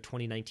outs of their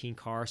 2019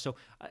 car. So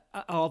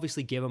I'll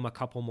obviously give him a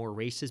couple more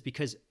races,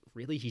 because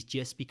really he's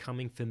just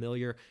becoming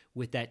familiar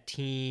with that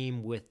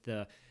team, with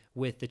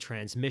the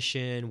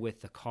transmission,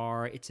 with the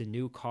car. It's a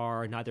new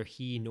car. Neither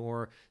he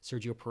nor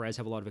Sergio Perez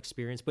have a lot of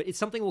experience, but it's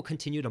something we'll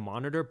continue to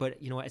monitor. But,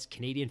 as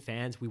Canadian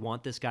fans, we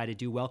want this guy to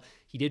do well.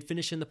 He did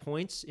finish in the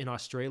points in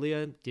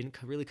Australia, didn't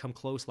really come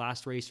close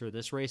last race or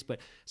this race, but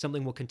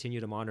something we'll continue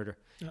to monitor.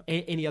 Yep.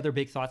 Any other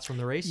big thoughts from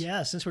the race?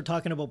 Yeah, since we're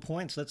talking about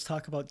points, let's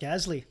talk about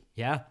Gasly.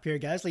 Yeah. Pierre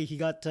Gasly, he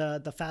got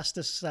the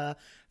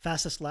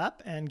fastest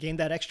lap and gained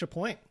that extra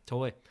point.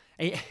 Totally.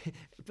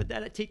 But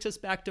that takes us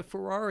back to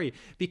Ferrari,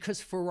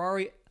 because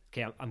Ferrari...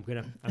 Okay, I'm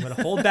gonna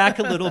hold back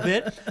a little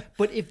bit,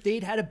 but if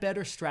they'd had a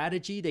better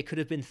strategy, they could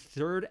have been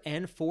 3rd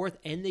and 4th,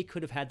 and they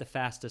could have had the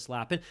fastest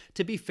lap. And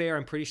to be fair,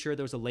 I'm pretty sure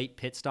there was a late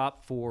pit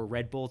stop for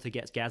Red Bull to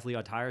get Gasly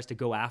on tires to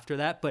go after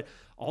that. But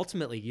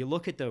ultimately, you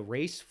look at the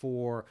race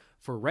for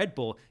Red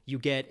Bull, you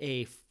get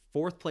a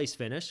 4th place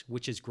finish,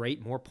 which is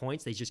great, more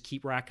points. They just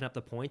keep racking up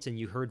the points. And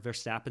you heard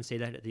Verstappen say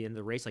that at the end of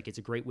the race, like, it's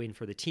a great win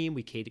for the team.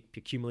 We keep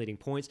accumulating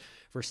points.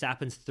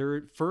 Verstappen's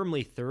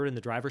firmly third in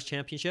the Drivers'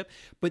 Championship.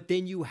 But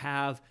then you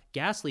have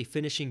Gasly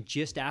finishing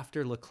just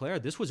after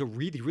Leclerc. This was a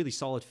really, really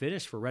solid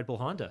finish for Red Bull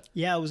Honda.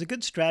 Yeah, it was a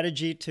good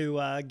strategy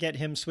to get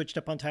him switched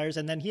up on tires.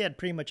 And then he had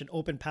pretty much an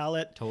open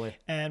palette. Totally.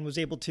 And was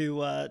able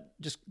to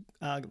just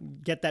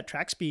get that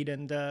track speed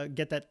and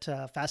get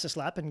that fastest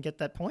lap and get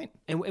that point.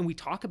 And we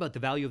talk about the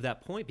value of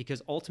that point,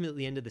 because ultimately at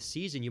the end of the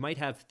season, you might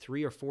have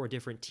 3 or 4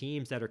 different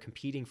teams that are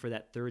competing for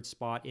that 3rd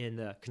spot in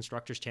the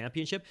Constructors'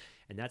 Championship,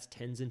 and that's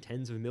tens and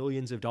tens of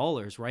millions of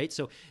dollars, right?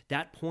 So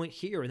that point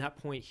here and that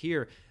point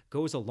here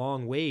goes a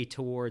long way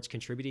towards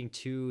contributing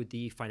to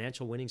the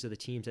financial winnings of the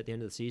teams at the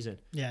end of the season.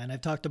 Yeah, and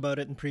I've talked about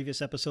it in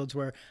previous episodes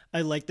where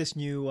I like this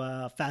new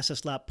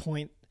fastest lap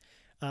point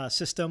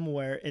system,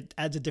 where it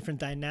adds a different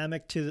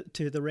dynamic to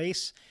the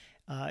race.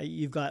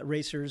 You've got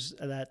racers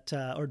that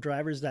or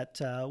drivers that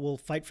will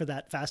fight for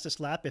that fastest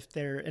lap if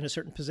they're in a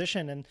certain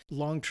position, and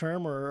long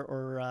term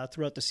or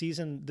throughout the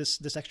season,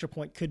 this extra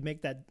point could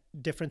make that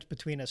difference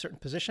between a certain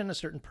position, a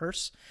certain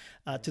purse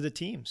to the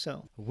team.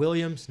 So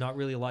Williams, not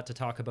really a lot to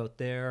talk about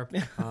there.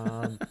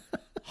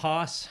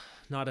 Haas,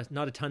 not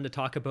a ton to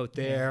talk about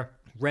there.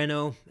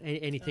 Renault,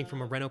 anything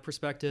from a Renault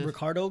perspective?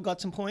 Ricciardo got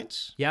some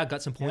points. Yeah,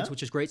 got some points,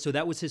 which is great. So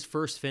that was his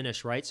first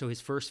finish, right? So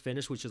his first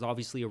finish, which is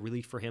obviously a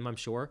relief for him, I'm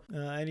sure.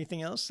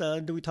 Anything else?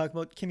 Do we talk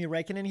about Kimi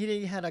Räikkönen?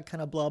 He had a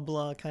kind of blah,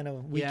 blah kind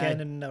of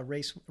weekend and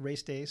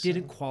race days.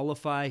 Didn't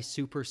qualify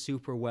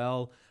super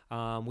well.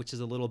 Which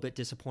is a little bit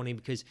disappointing,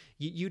 because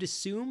you'd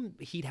assume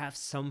he'd have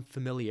some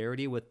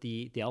familiarity with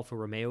the Alfa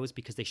Romeos,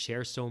 because they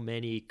share so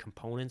many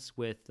components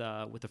with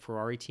the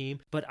Ferrari team.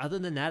 But other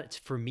than that,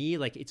 for me,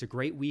 like, it's a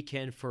great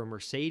weekend for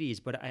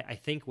Mercedes. But I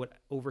think what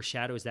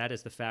overshadows that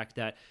is the fact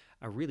that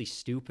a really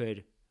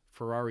stupid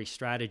Ferrari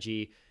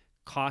strategy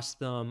cost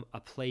them a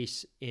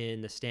place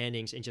in the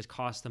standings and just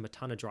cost them a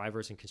ton of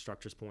drivers and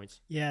constructors points.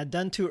 Yeah,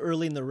 done too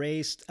early in the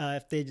race.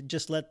 If they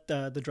just let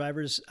the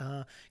drivers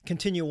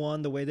continue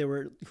on the way they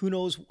were, who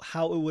knows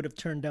how it would have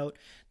turned out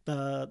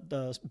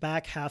the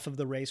back half of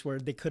the race, where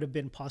they could have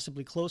been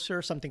possibly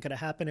closer. Something could have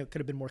happened. It could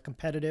have been more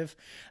competitive.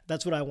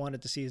 That's what I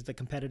wanted to see, is the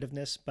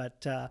competitiveness.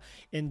 But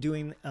in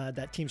doing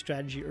that team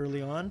strategy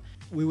early on,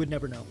 we would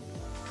never know.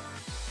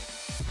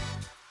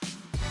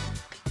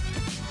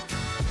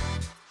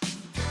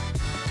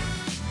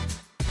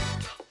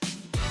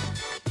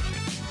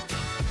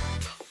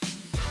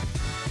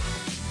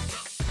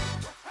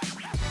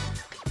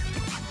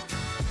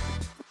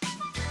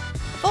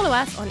 Follow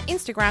us on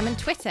Instagram and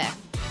Twitter.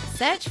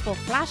 Search for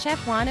Flash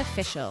F1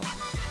 Official.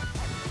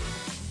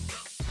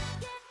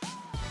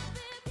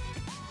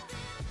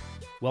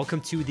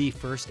 Welcome to the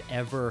first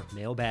ever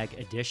mailbag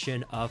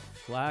edition of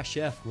Flash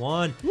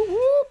F1.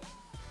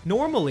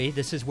 Normally,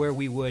 this is where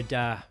we would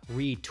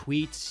read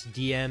tweets,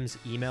 DMs,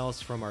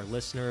 emails from our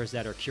listeners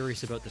that are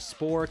curious about the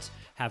sport,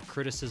 have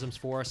criticisms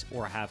for us,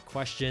 or have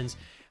questions.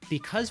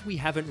 Because we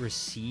haven't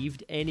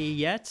received any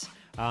yet,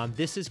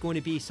 this is going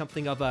to be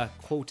something of a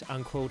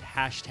quote-unquote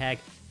hashtag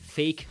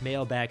fake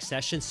mailbag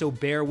session, so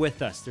bear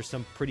with us. There's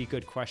some pretty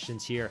good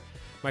questions here.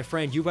 My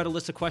friend, you got a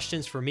list of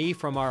questions for me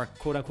from our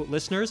quote-unquote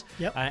listeners,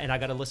 Yep. And I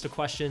got a list of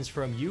questions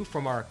from you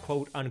from our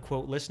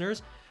quote-unquote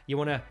listeners. You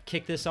want to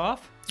kick this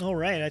off? All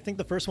right. I think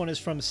the first one is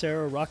from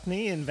Sarah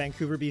Rockney in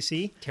Vancouver,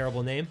 BC.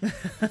 Terrible name.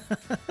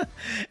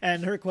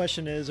 And her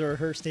question is, or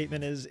her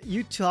statement is,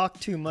 you talk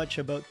too much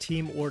about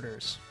team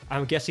orders.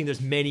 I'm guessing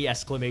there's many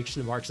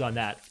exclamation marks on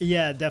that.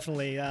 Yeah,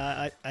 definitely.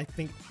 I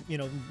think,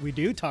 we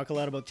do talk a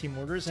lot about team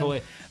orders.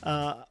 Totally.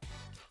 And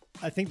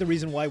I think the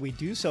reason why we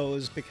do so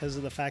is because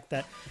of the fact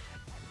that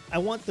I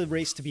want the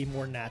race to be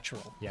more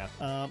natural. Yeah.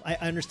 I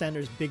understand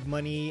there's big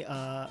money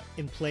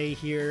in play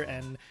here,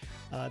 and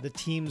the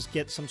teams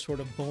get some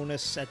sort of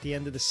bonus at the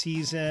end of the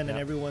season, and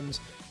everyone's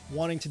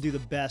wanting to do the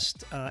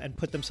best and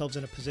put themselves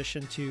in a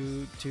position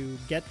to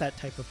get that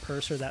type of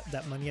purse or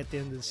that money at the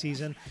end of the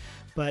season.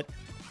 But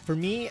for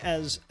me,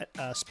 as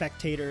a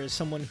spectator, as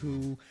someone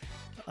who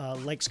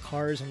likes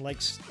cars and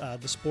likes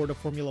the sport of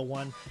Formula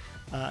One,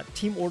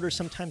 team order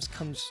sometimes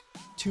comes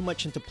too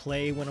much into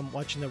play when I'm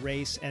watching the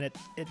race, and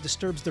it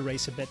disturbs the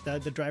race a bit.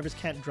 The drivers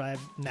can't drive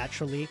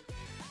naturally,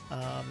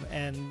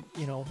 and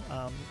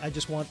I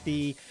just want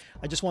the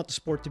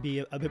sport to be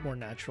a bit more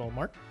natural.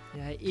 Mark?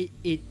 Yeah,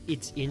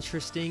 it's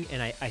interesting,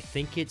 and I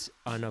think it's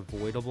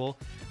unavoidable.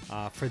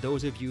 For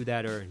those of you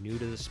that are new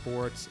to the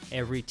sports,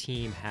 every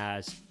team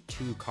has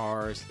 2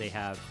 cars, they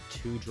have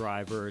 2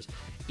 drivers.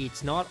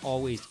 It's not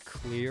always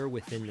clear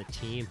within the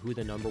team who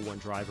the number 1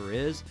 driver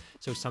is,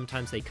 so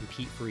sometimes they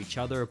compete for each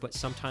other, but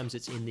sometimes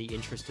it's in the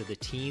interest of the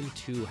team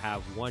to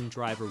have one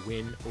driver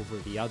win over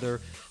the other.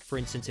 For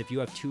instance, if you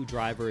have 2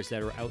 drivers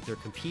that are out there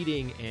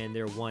competing and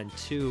they're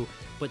 1-2,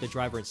 but the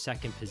driver in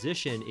second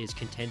position is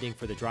contending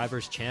for the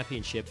Drivers'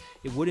 Championship,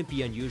 it wouldn't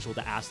be unusual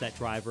to ask that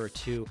driver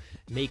to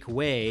make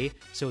way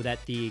so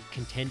that the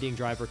contending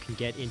driver can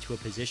get into a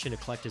position to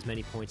collect as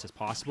many points as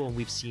possible, and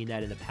we've seen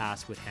that in the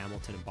past with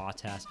Hamilton and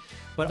Bottas.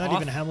 But Not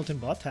even Hamilton,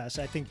 Bottas.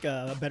 I think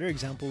a better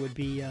example would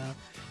be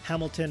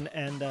Hamilton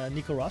and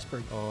Nico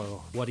Rosberg.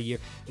 Oh, what a year.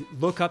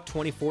 Look up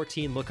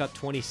 2014, look up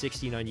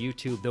 2016 on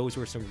YouTube. Those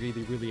were some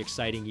really, really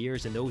exciting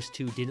years, and those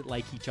two didn't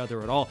like each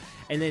other at all.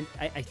 And then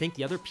I think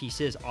the other piece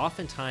is,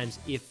 oftentimes,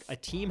 if a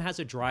team has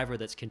a driver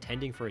that's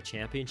contending for a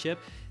championship,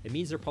 it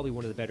means they're probably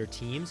one of the better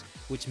teams,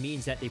 which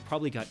means that they've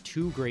probably got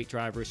 2 great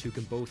drivers who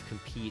can both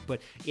compete.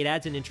 But it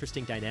adds an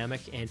interesting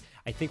dynamic, and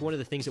I think one of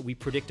the things that we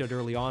predicted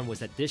early on was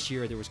that this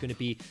year there was going to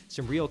be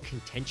some real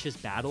contentious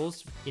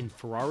battles in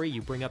Ferrari.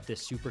 You bring up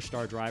this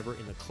superstar driver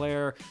in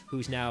Leclerc,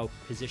 who's now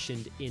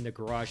positioned in the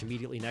garage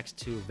immediately next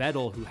to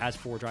Vettel, who has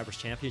 4 drivers'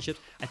 championships.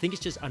 I think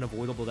it's just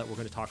unavoidable that we're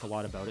going to talk a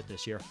lot about it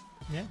this year.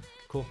 Yeah.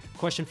 Cool.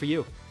 Question for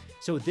you.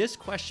 So this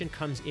question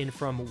comes in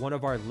from one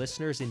of our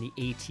listeners in the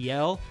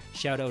ATL.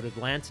 Shout out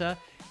Atlanta.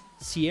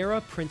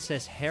 Sierra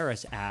Princess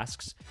Harris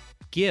asks,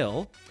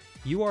 Gil,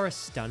 you are a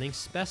stunning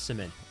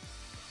specimen.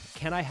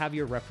 Can I have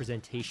your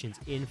representations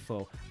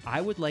info? I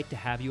would like to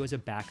have you as a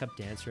backup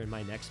dancer in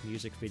my next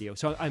music video.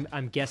 So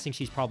I'm guessing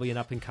she's probably an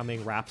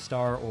up-and-coming rap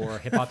star or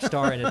hip-hop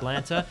star in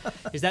Atlanta.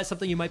 Is that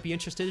something you might be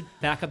interested in,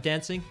 backup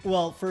dancing?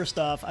 Well, first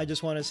off, I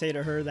just want to say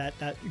to her that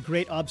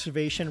great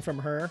observation from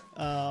her.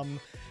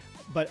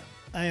 But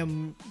I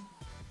am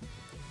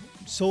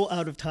so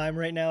out of time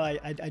right now.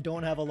 I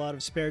don't have a lot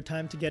of spare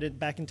time to get it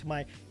back into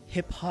my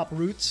hip-hop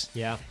roots.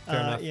 Yeah,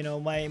 fair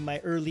enough. My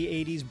early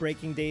 80s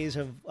breaking days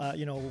have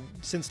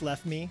since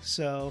left me.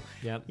 So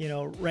Yep.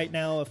 Right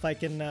now, if I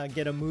can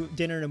get a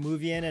dinner and a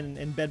movie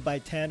in bed by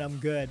 10, I'm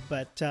good.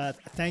 But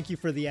thank you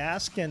for the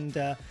ask, and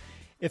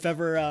if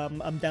ever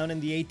I'm down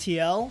in the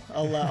ATL,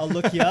 I'll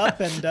look you up,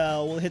 and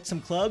we'll hit some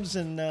clubs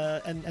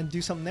and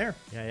do something there.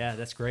 Yeah,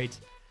 that's great.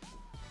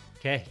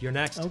 Okay, you're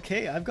next.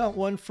 Okay, I've got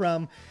one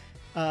from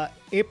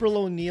April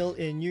O'Neil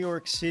in New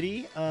York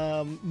City.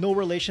 No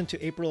relation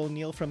to April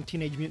O'Neil from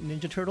Teenage Mutant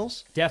Ninja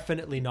Turtles.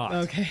 Definitely not.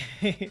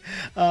 Okay.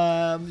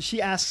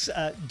 She asks,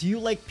 do you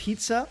like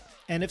pizza?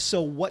 And if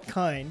so, what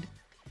kind?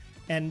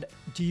 And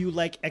do you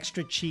like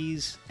extra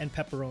cheese and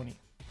pepperoni?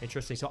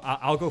 Interesting. So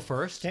I'll go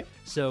first. Okay.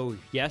 So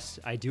yes,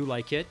 I do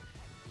like it.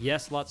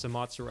 Yes, lots of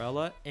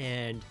mozzarella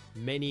and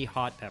many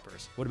hot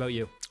peppers. What about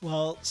you?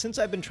 Well, since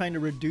I've been trying to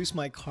reduce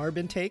my carb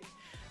intake,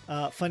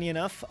 funny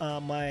enough,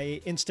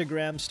 my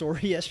Instagram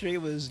story yesterday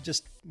was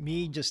just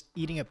me just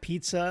eating a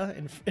pizza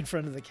in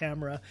front of the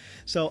camera.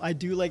 So I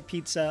do like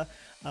pizza.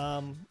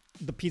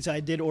 The pizza I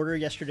did order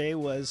yesterday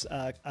was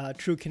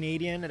true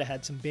Canadian. It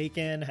had some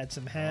bacon, had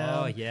some ham.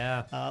 Oh,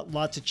 yeah.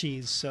 Lots of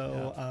cheese.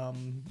 So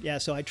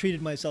so I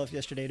treated myself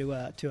yesterday to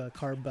a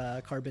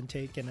carb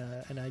intake and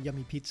a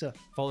yummy pizza.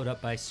 Followed up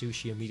by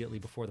sushi immediately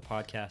before the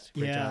podcast.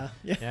 Great Yeah.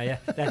 job. Yeah.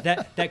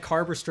 That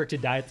carb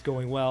restricted diet's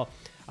going well.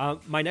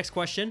 My next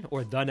question,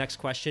 or the next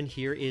question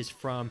here, is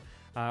from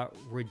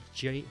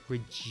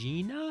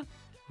Regina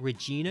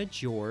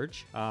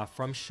George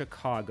from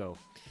Chicago.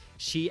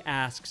 She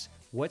asks,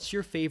 what's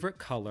your favorite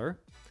color?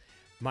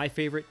 My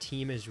favorite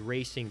team is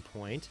Racing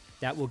Point.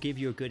 That will give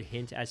you a good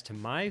hint as to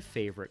my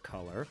favorite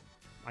color.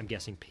 I'm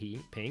guessing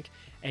pink.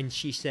 And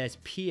she says,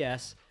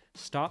 P.S.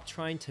 Stop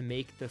trying to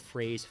make the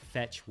phrase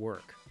fetch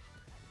work.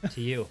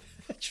 To you.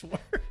 Fetch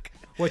work.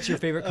 What's your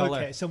favorite color?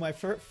 Okay, so my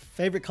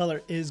favorite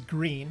color is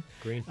green.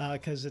 Green.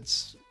 Because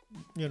it's,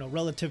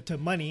 relative to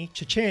money,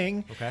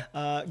 cha-ching. Okay.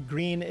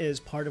 Green is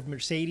part of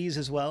Mercedes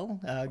as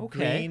well.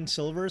 Okay. Green,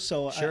 silver.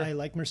 So Sure. I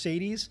like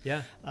Mercedes.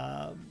 Yeah.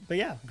 But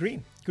yeah,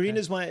 green. Green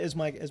is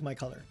my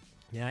color.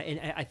 Yeah,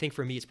 and I think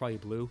for me it's probably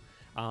blue.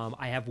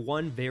 I have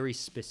one very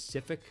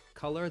specific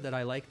color that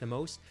I like the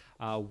most.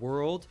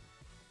 World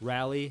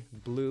Rally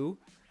Blue.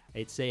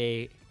 It's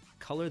a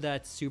color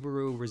that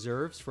Subaru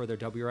reserves for their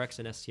WRX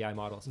and STI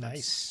models. Nice.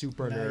 I'm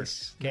super Nice.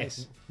 nerd. Okay,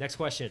 Nice. next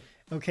question.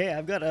 Okay,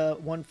 I've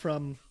got one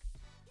from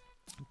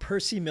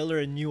Percy Miller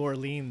in New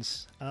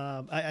Orleans.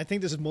 I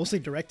think this is mostly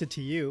directed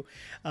to you.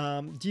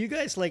 Do you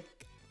guys like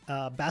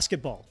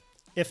basketball?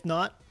 If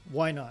not,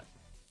 why not?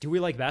 Do we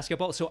like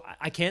basketball? So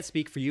I can't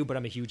speak for you, but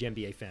I'm a huge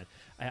NBA fan.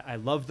 I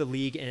love the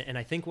league, and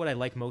I think what I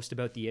like most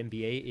about the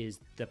NBA is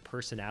the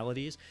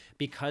personalities,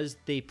 because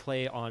they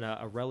play on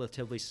a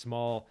relatively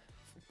small,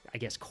 I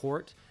guess,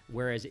 court,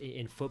 whereas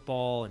in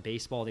football and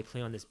baseball, they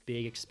play on this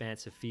big,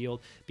 expansive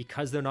field.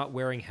 Because they're not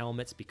wearing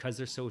helmets, because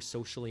they're so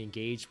socially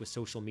engaged with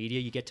social media,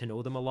 you get to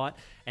know them a lot.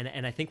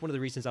 And I think one of the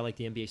reasons I like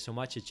the NBA so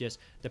much is just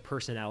the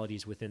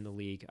personalities within the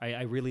league.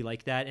 I really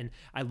like that, and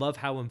I love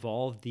how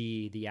involved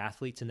the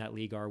athletes in that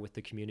league are with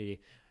the community.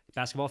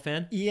 Basketball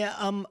fan? Yeah,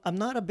 I'm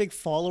not a big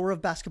follower of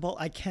basketball.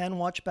 I can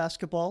watch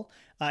basketball.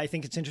 I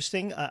think it's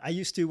interesting. I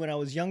used to when I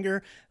was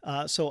younger.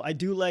 So I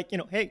do like,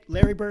 hey,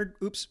 Larry Bird.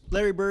 Oops,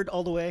 Larry Bird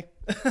all the way.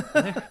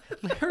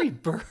 Larry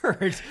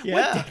Bird? Yeah.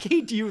 What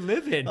decade do you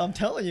live in? I'm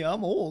telling you,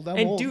 I'm old.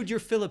 Dude, you're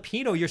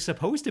Filipino. You're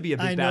supposed to be a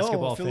big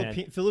basketball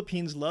fan.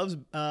 Philippines loves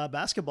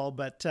basketball,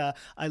 but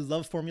I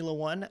love Formula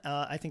One.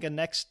 I think a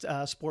next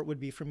sport would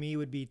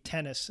be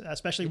tennis,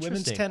 especially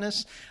women's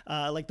tennis.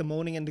 Like the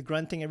moaning and the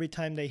grunting every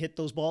time they hit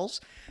those balls.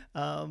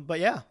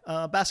 But yeah,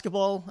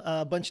 basketball,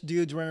 a bunch of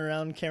dudes running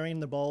around carrying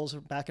the balls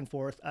back and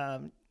forth.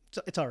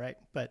 So it's all right,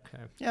 but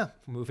yeah.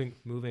 Moving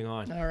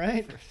on. All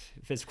right.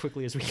 As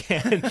quickly as we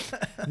can.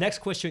 Next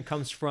question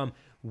comes from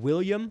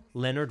William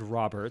Leonard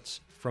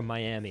Roberts from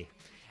Miami.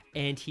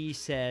 And he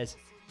says,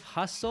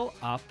 hustle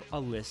up a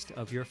list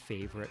of your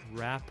favorite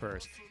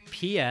rappers.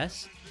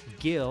 P.S.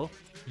 Gil,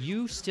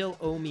 you still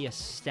owe me a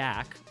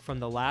stack from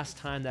the last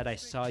time that I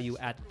saw you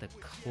at the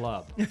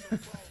club.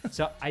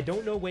 So I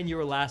don't know when you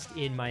were last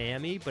in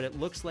Miami, but it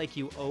looks like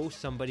you owe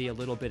somebody a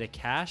little bit of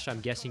cash.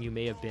 I'm guessing you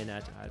may have been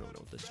at, I don't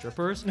know, the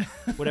strippers,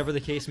 whatever the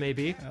case may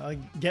be.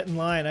 Get in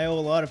line. I owe a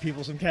lot of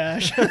people some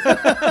cash.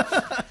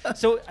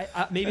 So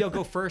maybe I'll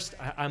go first.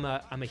 I'm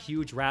a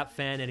huge rap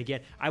fan, and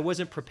again, I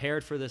wasn't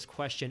prepared for this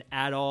question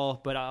at all,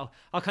 but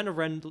I'll kind of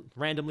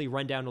randomly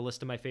run down a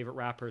list of my favorite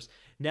rappers.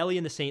 Nelly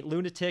and the Saint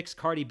Lunatics,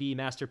 Cardi B,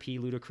 Master P,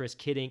 Ludacris,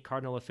 Kid Ink,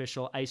 Cardinal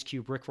Official, Ice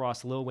Cube, Rick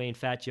Ross, Lil Wayne,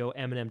 Fat Joe,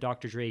 Eminem,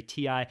 Dr. Dre,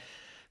 T.I.,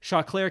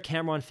 Chauclair,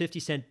 Cameron, 50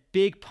 Cent,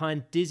 Big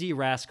Pun, Dizzy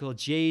Rascal,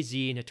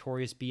 Jay-Z,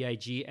 Notorious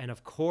B.I.G., and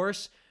of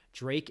course,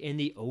 Drake and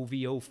the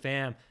OVO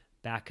fam,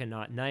 Back and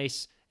Not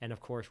Nice, and of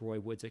course, Roy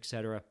Woods,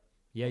 etc.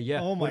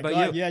 Yeah. Oh my what about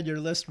God! you? Yeah, your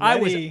list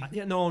ready.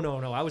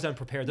 No. I was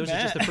unprepared. Those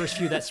are just the first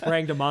few that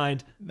sprang to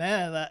mind.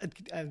 Man,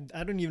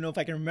 I don't even know if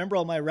I can remember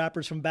all my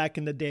rappers from back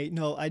in the day.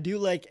 No, I do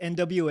like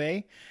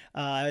NWA.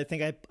 I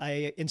think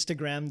I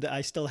Instagrammed.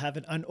 I still have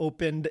an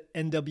unopened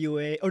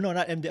NWA. Oh no,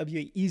 not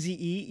NWA.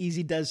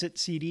 Easy Does It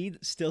CD,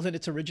 still in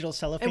its original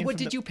cellophane. And what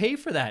did you pay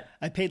for that?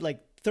 I paid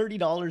like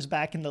 $30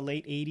 back in the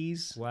late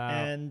 80s. Wow.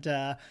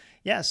 And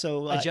yeah,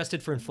 so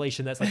adjusted for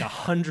inflation, that's like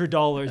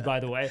 $100, by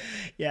the way.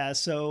 Yeah,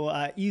 so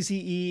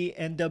Eazy-E,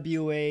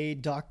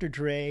 NWA, Dr.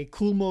 Dre,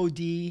 Kool Moe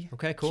Dee,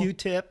 okay, cool.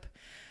 Q-Tip.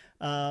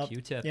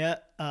 Q-Tip. Yeah,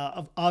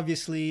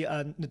 obviously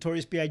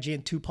Notorious B.I.G.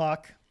 and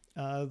Tupac.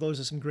 Those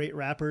are some great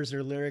rappers.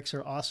 Their lyrics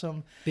are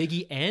awesome.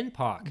 Biggie and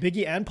Pac.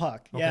 Biggie and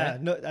Pac. Okay. Yeah,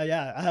 no,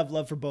 yeah, I have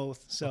love for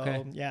both. So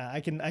Okay. yeah,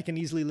 I can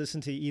easily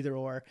listen to either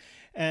or,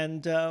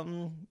 and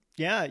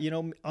yeah,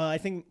 I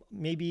think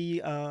maybe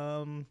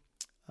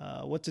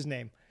what's his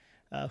name?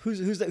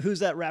 Who's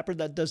that rapper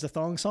that does the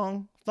thong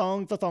song?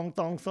 Thong.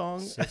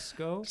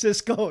 Cisco?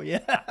 Cisco,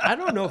 yeah. I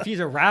don't know if he's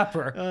a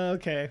rapper.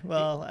 Okay,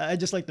 well, I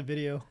just like the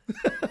video.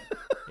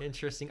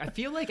 Interesting. I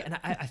feel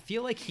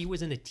like he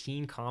was in a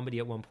teen comedy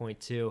at one point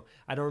too.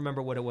 I don't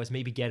remember what it was.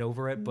 Maybe Get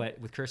Over It, but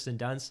with Kirsten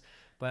Dunst.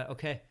 But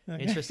okay.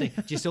 Interesting.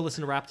 Do you still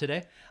listen to rap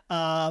today?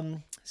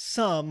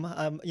 Some,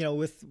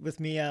 with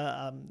me,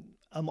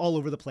 I'm all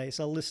over the place.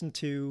 I'll listen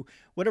to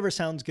whatever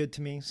sounds good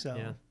to me.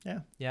 So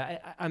Yeah,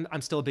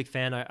 I'm still a big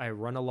fan. I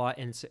run a lot,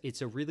 and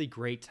it's a really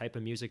great type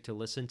of music to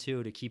listen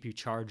to keep you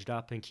charged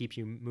up and keep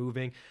you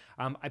moving.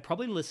 I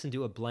probably listen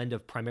to a blend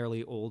of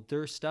primarily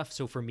older stuff.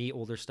 So for me,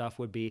 older stuff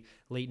would be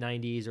late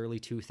 90s, early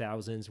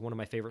 2000s. One of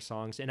my favorite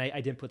songs, and I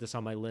didn't put this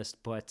on my list,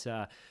 but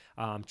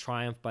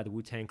Triumph by the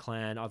Wu-Tang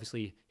Clan,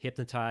 obviously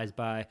Hypnotized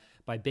by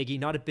Biggie.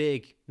 Not a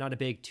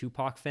big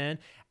Tupac fan,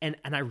 and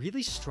I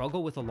really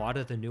struggle with a lot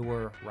of the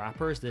newer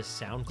rappers, this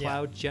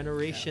SoundCloud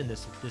generation,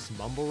 this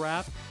mumble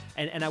rap,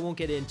 and I won't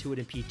get into it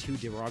and be too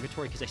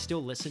derogatory because I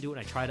still listen to it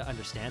and I try to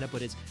understand it,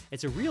 but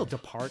it's a real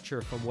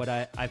departure from what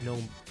I've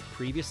known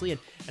previously,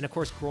 and of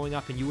course growing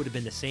up, and you would have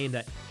been the same,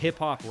 that hip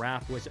hop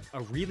rap was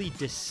a really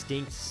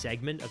distinct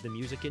segment of the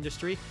music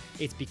industry.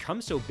 It's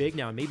become so big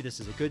now, and maybe this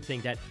is a good thing,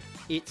 that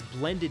it's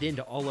blended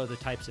into all other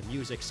types of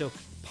music. So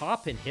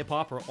pop and hip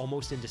hop are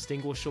almost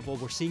indistinguishable.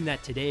 We're seeing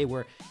that today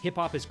where hip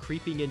hop is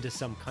creeping into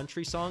some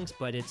country songs,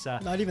 but it's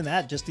not even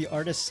that, just the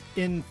artists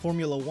in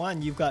Formula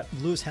One. You've got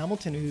Lewis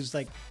Hamilton, who's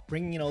like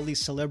bringing in all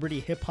these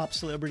hip hop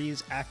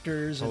celebrities,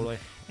 actors, totally.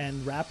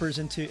 and rappers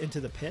into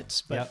the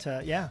pits. But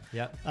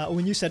Yep.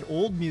 when you said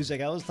old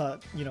music, I always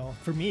thought,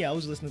 for me, I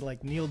was listening to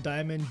like Neil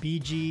Diamond, Bee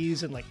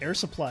Gees, and like Air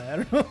Supply. I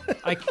don't know.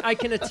 I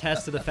can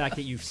attest to the fact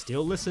that you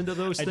still listen to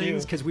those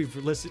things because we've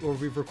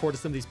recorded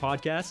some of these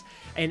podcasts,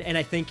 and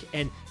I think,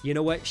 and you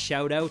know what,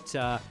 shout out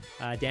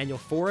Daniel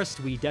Forrest.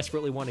 We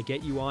desperately want to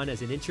get you on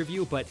as an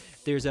interview, but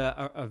there's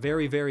a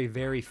very, very,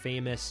 very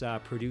famous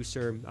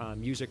producer,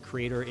 music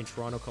creator in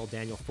Toronto called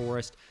Daniel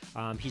Forrest.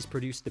 He's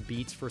produced the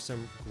beats for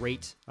some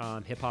great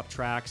hip hop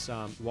tracks,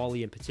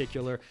 Wally in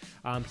particular.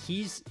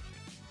 He's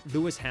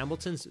Lewis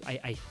Hamilton's,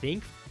 I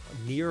think,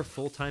 near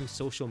full-time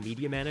social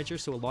media manager.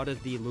 So a lot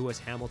of the Lewis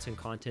Hamilton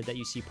content that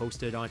you see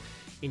posted on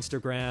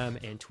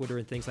Instagram and Twitter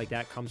and things like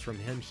that comes from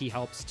him. He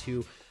helps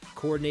to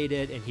coordinate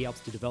it, and he helps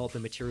to develop the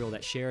material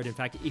that's shared. In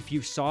fact, if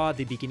you saw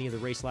the beginning of the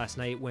race last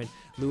night when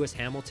Lewis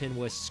Hamilton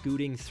was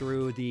scooting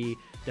through the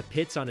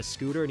pits on a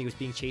scooter and he was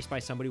being chased by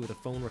somebody with a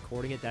phone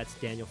recording it, that's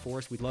Daniel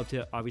Forrest. We'd love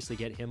to obviously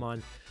get him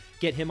on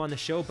the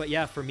show. But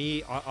yeah, for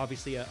me,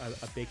 obviously a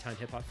big-time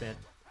hip-hop fan.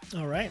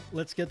 All right,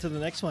 let's get to the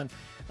next one.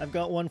 I've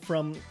got one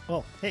from,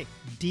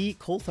 D.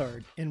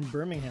 Coulthard in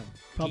Birmingham.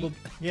 Probably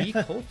D.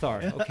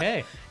 Coulthard.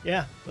 Okay.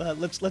 Yeah,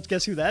 let's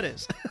guess who that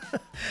is.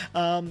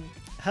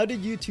 How did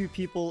you two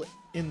people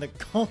in the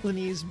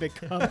colonies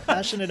become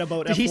passionate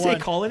about F1? Did he say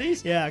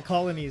colonies? Yeah,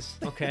 colonies.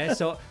 Okay,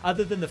 so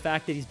other than the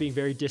fact that he's being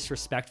very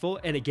disrespectful,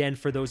 and again,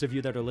 for those of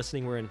you that are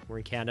listening, we're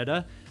in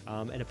Canada,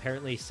 and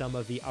apparently some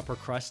of the upper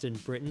crust in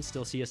Britain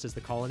still see us as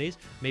the colonies.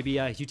 Maybe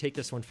you take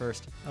this one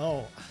first.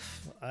 Oh,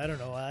 I don't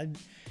know.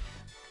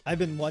 I've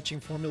been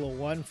watching Formula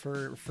One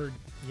for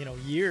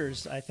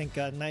years. I think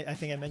I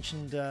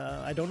mentioned,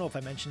 I don't know if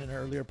I mentioned in an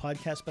earlier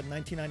podcast, but in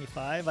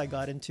 1995 I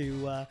got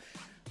into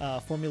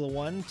Formula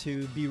One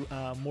to be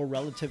more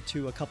relative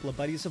to a couple of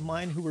buddies of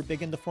mine who were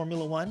big into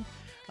Formula One.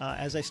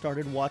 As I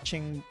started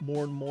watching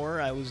more and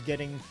more, I was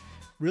getting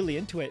really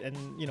into it, and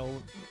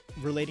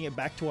relating it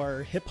back to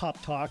our hip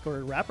hop talk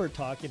or rapper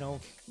talk,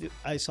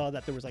 I saw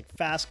that there was like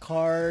fast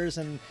cars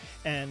and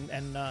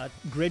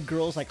grid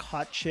girls like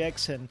hot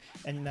chicks and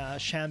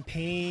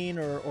champagne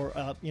or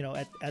at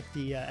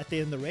the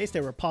end of the race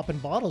they were popping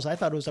bottles. I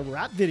thought it was a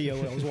rap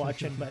video I was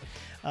watching, but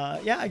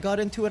I got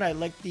into it. I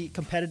liked the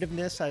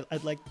competitiveness. I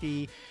liked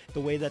the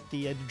way that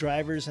the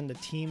drivers and the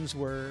teams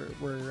were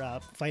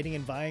fighting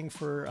and vying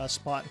for a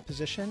spot and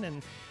position.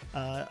 And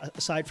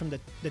aside from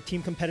the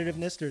team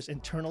competitiveness, there's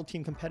internal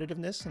team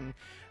competitiveness, and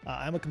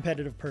I'm a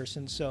competitive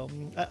person, so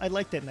I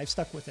liked it, and I've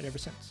stuck with it ever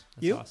since.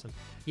 That's awesome.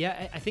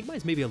 Yeah, I think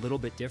mine's maybe a little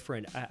bit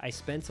different. I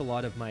spent a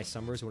lot of my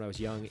summers when I was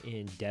young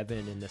in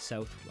Devon, in the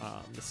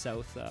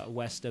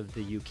southwest of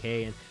the UK,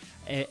 and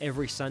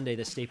every Sunday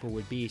the staple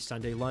would be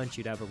Sunday lunch.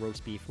 You'd have a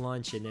roast beef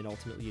lunch, and then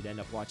ultimately you'd end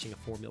up watching a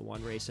Formula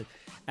One race. And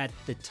at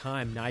the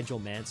time, Nigel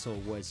Mansell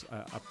was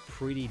a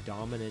pretty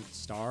dominant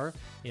star,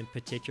 in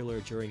particular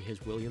during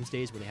his Williams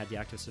days when they had the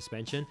active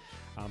suspension.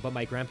 But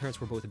my grandparents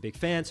were both a big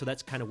fan, so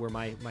that's kind of where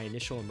my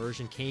initial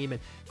immersion came.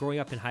 And growing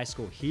up in high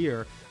school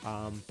here,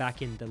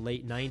 back in the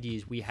late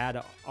 90s, we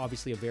had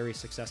obviously a very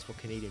successful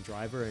Canadian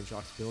driver in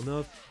Jacques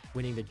Villeneuve,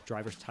 winning the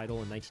driver's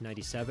title in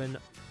 1997,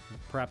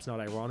 perhaps not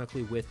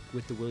ironically,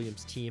 with the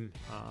Williams team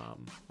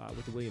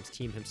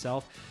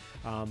himself.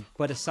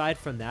 But aside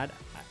from that,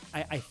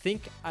 I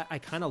think I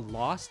kind of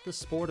lost the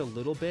sport a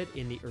little bit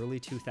in the early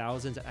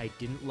 2000s. I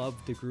didn't love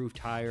the groove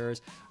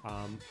tires.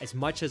 As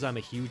much as I'm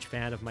a huge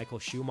fan of Michael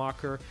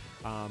Schumacher,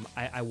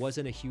 I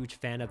wasn't a huge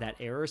fan of that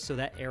era. So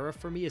that era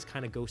for me is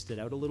kind of ghosted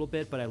out a little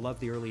bit, but I love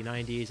the early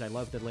 90s. I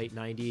love the late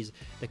 90s,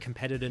 the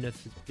competitiveness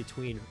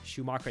between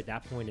Schumacher at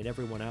that point and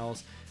everyone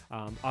else.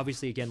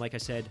 Obviously, again, like I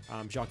said,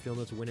 Jacques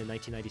Villeneuve's win in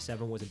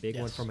 1997 was a big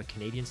one from a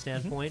Canadian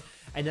standpoint.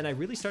 And then I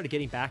really started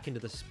getting back into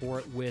the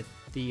sport with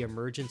the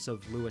emergence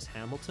of Lewis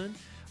Hamilton.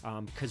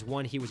 Because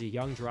one, he was a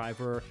young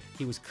driver,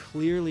 he was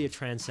clearly a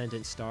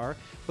transcendent star,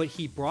 but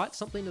he brought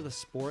something to the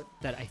sport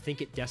that I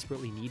think it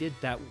desperately needed.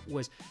 That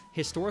was,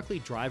 historically,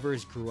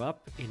 drivers grew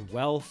up in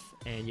wealth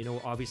and, you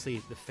know,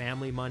 obviously the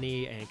family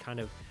money and kind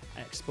of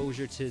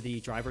exposure to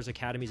the drivers'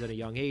 academies at a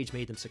young age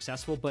made them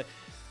successful. But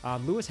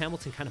Lewis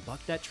Hamilton kind of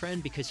bucked that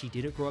trend because he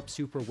didn't grow up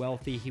super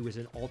wealthy. He was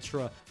an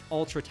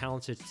ultra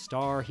talented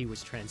star. He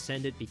was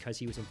transcendent because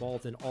he was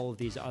involved in all of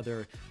these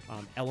other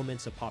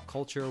elements of pop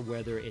culture,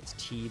 whether it's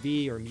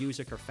TV or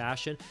music or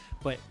fashion.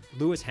 But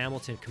Lewis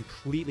Hamilton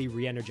completely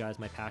re-energized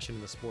my passion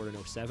in the sport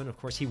in 07. Of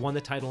course, he won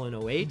the title in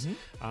 08,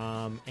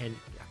 and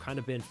I've kind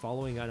of been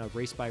following on a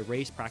race by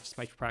race, practice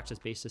by practice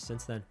basis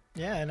since then.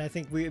 Yeah, and I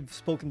think we've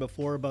spoken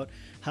before about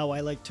how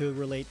I like to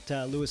relate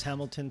Lewis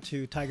Hamilton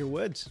to Tiger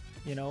Woods.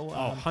 You know,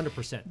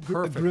 100%.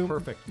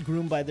 Perfect.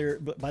 Groomed by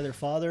their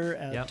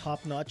father,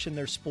 top notch in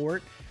their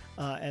sport,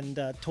 and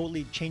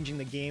totally changing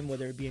the game,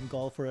 whether it be in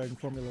golf or in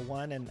Formula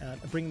One, and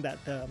bring that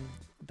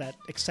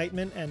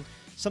excitement and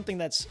something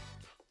that's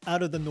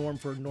out of the norm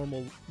for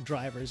normal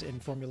drivers in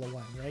Formula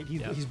One, right?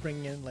 He's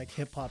bringing in like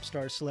hip hop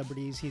stars,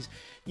 celebrities. He's,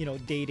 you know,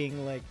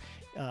 dating like,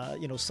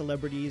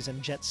 celebrities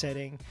and jet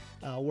setting,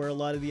 where a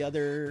lot of the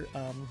other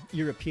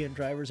European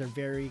drivers are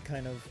very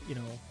kind of,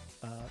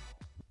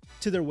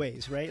 to their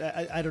ways, right?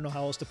 I don't know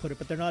how else to put it,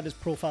 but they're not as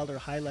profiled or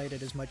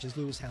highlighted as much as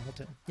Lewis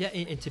Hamilton. Yeah,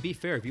 and to be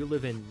fair, if you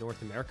live in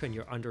North America and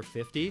you're under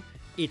 50,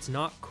 it's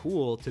not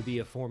cool to be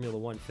a Formula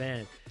One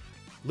fan.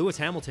 Lewis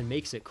Hamilton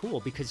makes it cool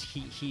because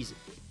he's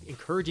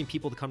encouraging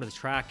people to come to the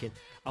track, and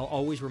I'll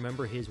always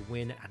remember his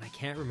win, and I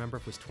can't remember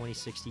if it was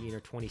 2016 or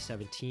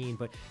 2017,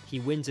 but he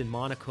wins in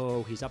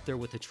Monaco. He's up there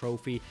with the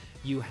trophy.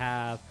 You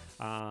have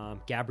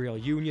Gabrielle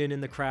Union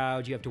in the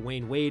crowd. You have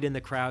Dwayne Wade in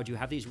the crowd. You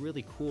have these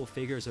really cool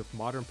figures of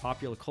modern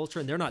popular culture,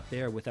 and they're not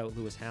there without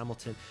Lewis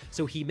Hamilton.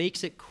 So he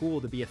makes it cool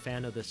to be a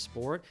fan of the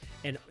sport,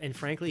 and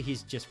frankly,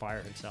 he's just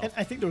fire himself. And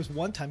I think there was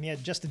one time he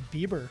had Justin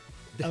Bieber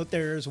out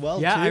there as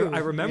well. Yeah, too. I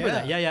remember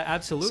that. Yeah,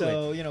 absolutely.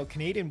 So,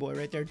 Canadian boy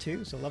right there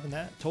too. So loving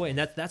that. Totally, and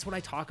that's what I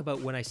talk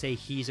about when I say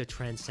he's a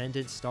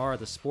transcendent star.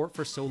 The sport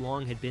for so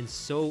long had been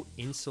so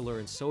insular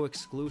and so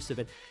exclusive,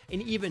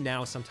 and even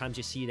now sometimes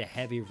you see the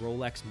heavy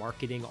Rolex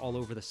marketing all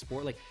over the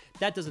sport. Like,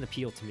 that doesn't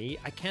appeal to me.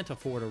 I can't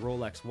afford a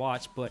Rolex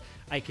watch, but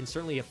I can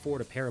certainly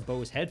afford a pair of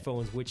Bose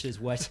headphones, which is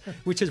what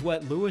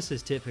Lewis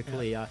is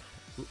typically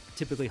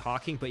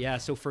hawking. But yeah,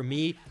 so for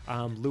me,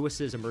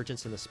 Lewis's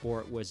emergence in the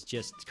sport was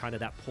just kind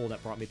of that pull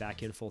that brought me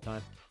back in full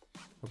time.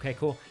 Okay,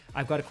 cool.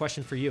 I've got a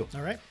question for you.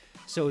 All right.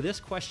 So this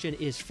question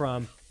is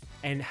from,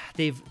 and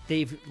they've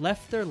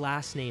left their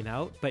last name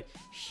out, but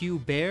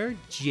Hubert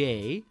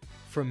J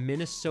from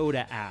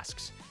Minnesota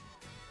asks,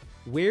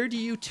 where do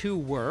you two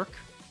work?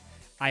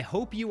 I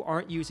hope you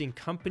aren't using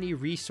company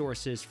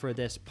resources for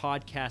this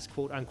podcast,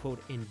 quote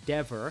unquote,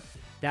 endeavor.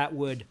 That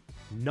would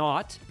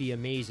not be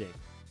amazing.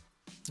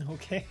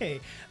 Okay.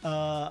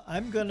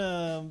 I'm going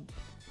to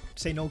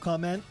say no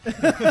comment.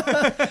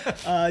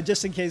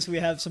 Just in case we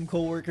have some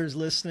coworkers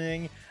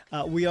listening.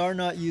 We are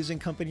not using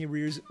company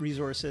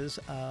resources.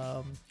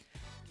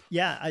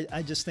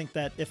 I just think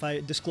that if I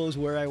disclose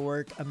where I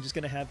work, I'm just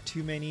going to have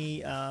too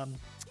many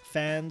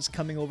fans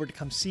coming over to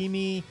come see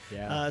me,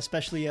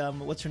 especially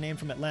what's her name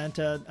from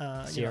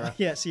Atlanta?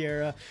 Sierra.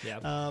 Sierra.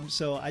 Yeah.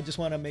 So I just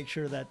want to make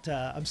sure that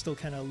I'm still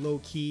kind of low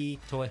key.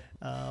 Totally.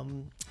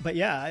 But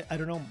yeah, I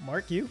don't know,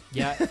 Mark, you?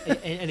 Yeah,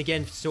 and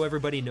again, so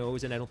everybody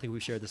knows, and I don't think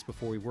we've shared this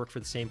before, we work for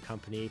the same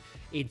company.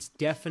 It's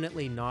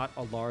definitely not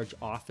a large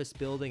office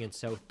building in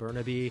South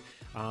Burnaby.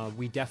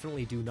 We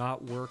definitely do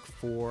not work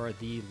for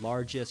the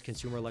largest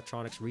consumer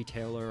electronics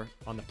retailer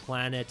on the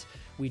planet.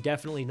 We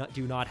definitely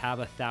do not have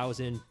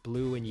 1,000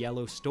 blue and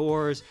yellow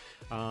stores.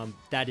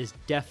 That is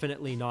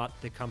definitely not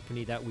the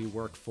company that we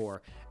work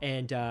for.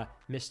 And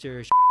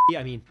Mr.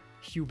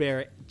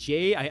 Hubert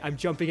J, I'm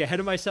jumping ahead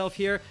of myself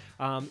here.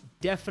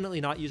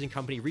 Definitely not using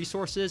company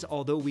resources,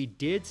 although we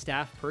did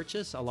staff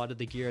purchase a lot of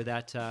the gear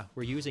that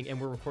we're using, and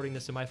we're recording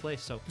this in my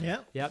place. So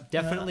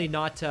definitely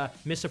not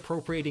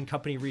misappropriating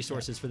company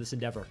resources for this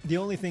endeavor. The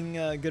only thing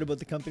good about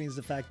the company is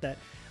the fact that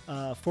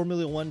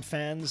Formula One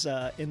fans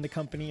in the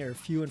company are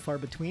few and far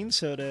between.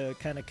 So to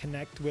kind of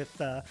connect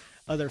with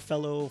other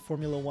fellow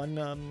Formula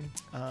One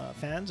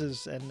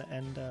fans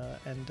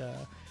and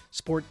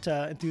sport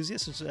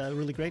enthusiasts is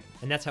really great.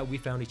 And that's how we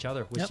found each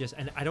other. Was just,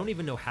 and I don't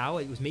even know how.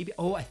 It was maybe,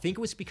 I think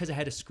it was because I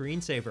had a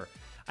screensaver.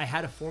 I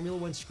had a Formula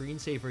One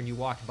screensaver and you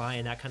walked by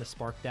and that kind of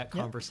sparked that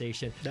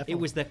conversation. Definitely. It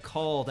was that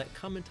call that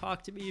come and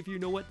talk to me if you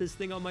know what this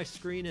thing on my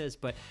screen is.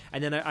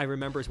 And then I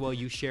remember as well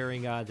you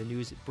sharing the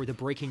news, the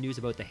breaking news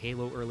about the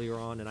Halo earlier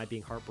on, and I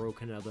being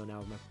heartbroken, although now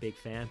I'm a big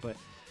fan. But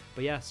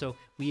yeah, so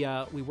we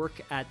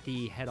work at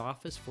the head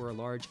office for a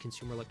large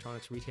consumer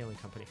electronics retailing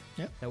company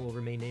that will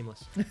remain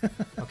nameless.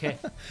 Okay.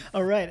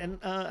 All right, and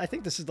I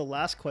think this is the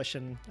last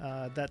question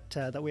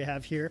that we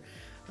have here.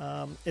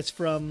 It's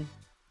from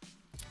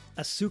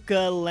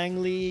Asuka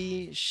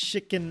Langley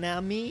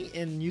Shikinami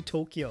in New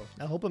Tokyo.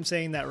 I hope I'm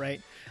saying that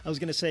right. I was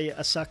going to say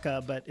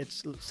Asaka, but it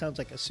sounds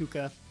like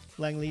Asuka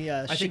Langley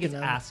I think it's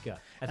Asuka.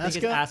 I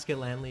think it's Asuka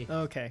Langley.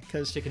 Okay,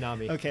 because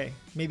Shikinami. Okay,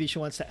 maybe she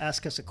wants to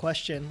ask us a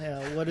question.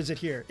 What is it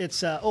here?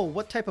 It's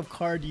what type of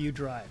car do you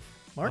drive,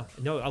 Mark?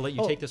 No, I'll let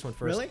you take this one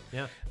first. Really?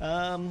 Yeah.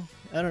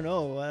 I don't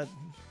know.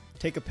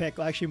 Take a pick.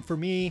 Well, actually, for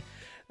me,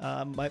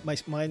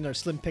 mine are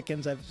slim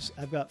pickings.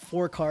 I've got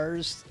 4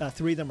 cars.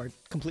 3 of them are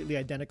completely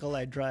identical.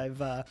 I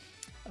drive a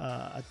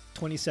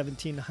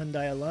 2017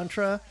 Hyundai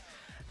Elantra.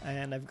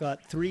 And I've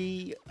got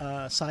 3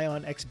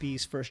 Scion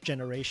XBs first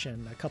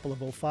generation, a couple of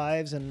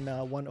 05s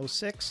and one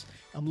 06.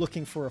 I'm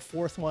looking for a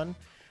 4th one.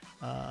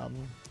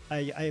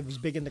 I was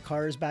big into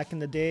cars back in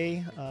the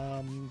day,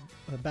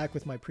 back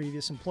with my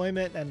previous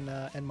employment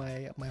and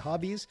my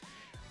hobbies.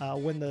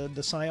 When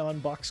the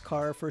Scion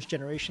boxcar first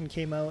generation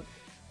came out,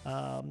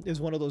 it was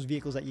one of those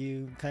vehicles that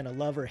you kind of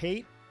love or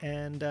hate.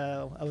 And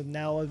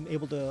now I'm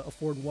able to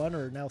afford 1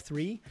 or now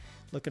 3.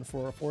 Looking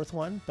for a 4th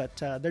one, but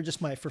they're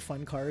just my for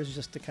fun cars,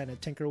 just to kind of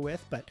tinker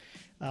with. But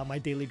my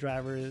daily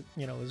driver,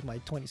 is my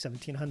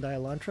 2017 Hyundai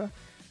Elantra.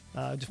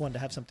 Just wanted to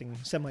have something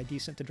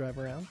semi-decent to drive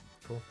around.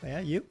 Cool.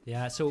 Yeah, you?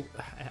 Yeah, so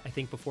I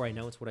think before I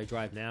announce what I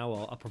drive now,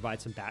 I'll provide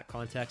some back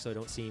context so I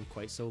don't seem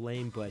quite so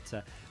lame. But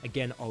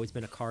again, always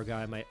been a car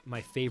guy.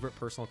 My favorite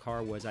personal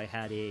car was I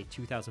had a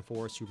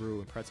 2004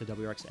 Subaru Impreza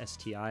WRX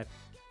STI.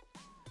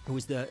 It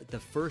was the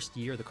first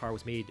year the car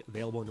was made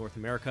available in North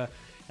America.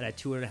 It had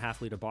 2.5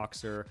 liter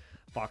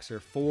Boxer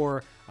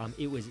 4.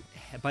 It was,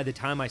 by the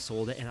time I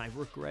sold it, and I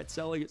regret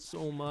selling it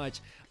so much,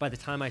 by the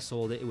time I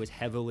sold it, it was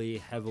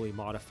heavily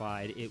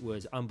modified. It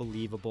was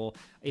unbelievable.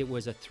 It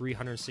was a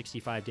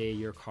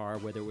 365-day-a-year car,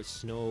 whether it was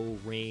snow,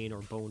 rain,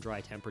 or bone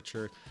dry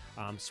temperature.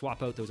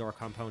 Swap out those R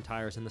compound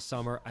tires in the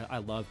summer. I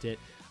loved it.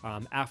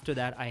 After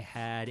that, I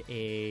had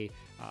a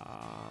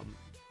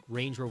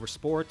Range Rover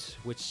Sport,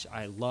 which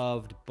I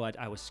loved, but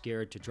I was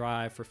scared to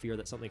drive for fear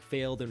that something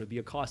failed and it would be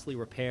a costly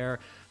repair,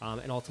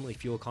 and ultimately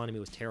fuel economy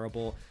was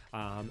terrible.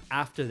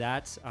 After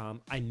that,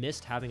 I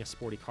missed having a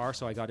sporty car,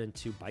 so I got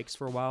into bikes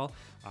for a while.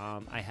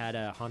 I had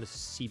a Honda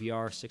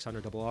CBR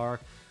 600RR.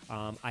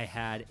 I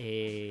had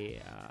a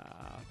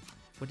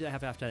what did I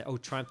have after that? Oh,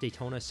 Triumph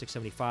Daytona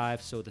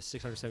 675, so the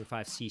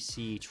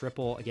 675cc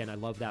triple. Again, I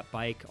love that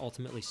bike.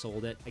 Ultimately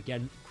sold it.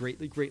 Again,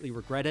 greatly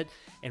regret it.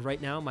 And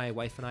right now, my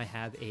wife and I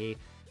have a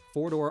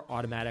 4-door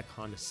automatic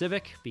Honda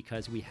Civic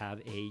because we have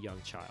a young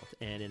child.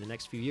 And in the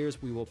next few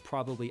years, we will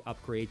probably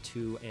upgrade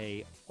to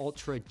a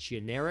ultra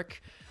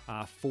generic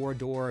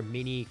 4-door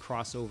mini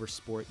crossover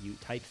sport ute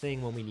type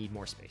thing when we need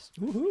more space.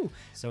 Woohoo!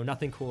 So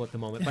nothing cool at the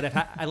moment, but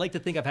I like to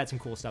think I've had some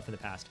cool stuff in the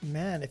past.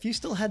 Man, if you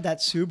still had that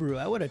Subaru,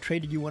 I would have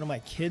traded you one of my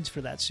kids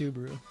for that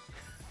Subaru.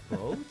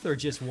 Both or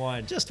just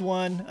one? Just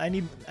one. I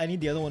need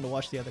the other one to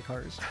wash the other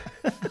cars.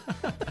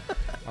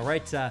 All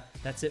right,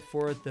 that's it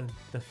for the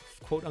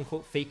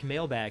quote-unquote fake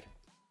mailbag.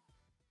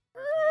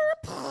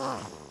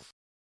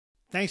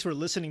 Thanks for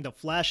listening to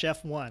Flash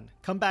F1.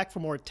 Come back for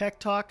more tech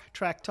talk,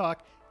 track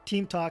talk,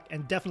 team talk,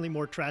 and definitely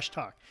more trash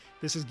talk.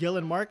 This is Gil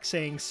and Mark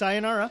saying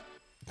sayonara.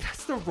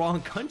 That's the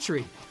wrong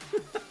country.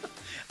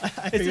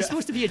 Is this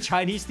supposed to be a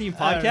Chinese-themed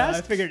podcast?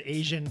 I figured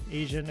Asian.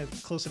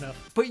 It's close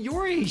enough. But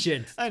you're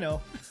Asian. I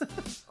know.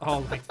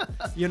 Oh my!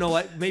 You know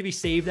what? Maybe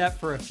save that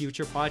for a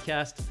future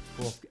podcast.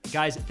 Well,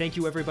 guys, thank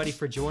you everybody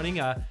for joining.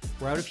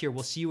 We're out of here.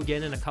 We'll see you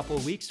again in a couple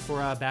of weeks for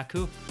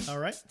Baku. All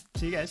right.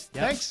 See you guys.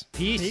 Yep. Thanks.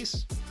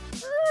 Peace.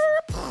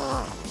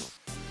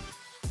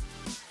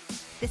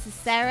 This is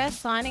Sarah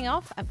signing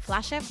off at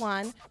Flash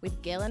F1 with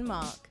Gil and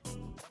Mark.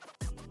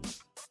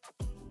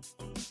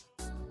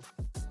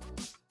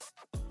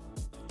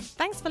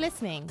 Thanks for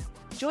listening.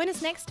 Join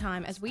us next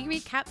time as we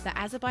recap the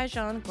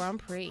Azerbaijan Grand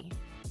Prix.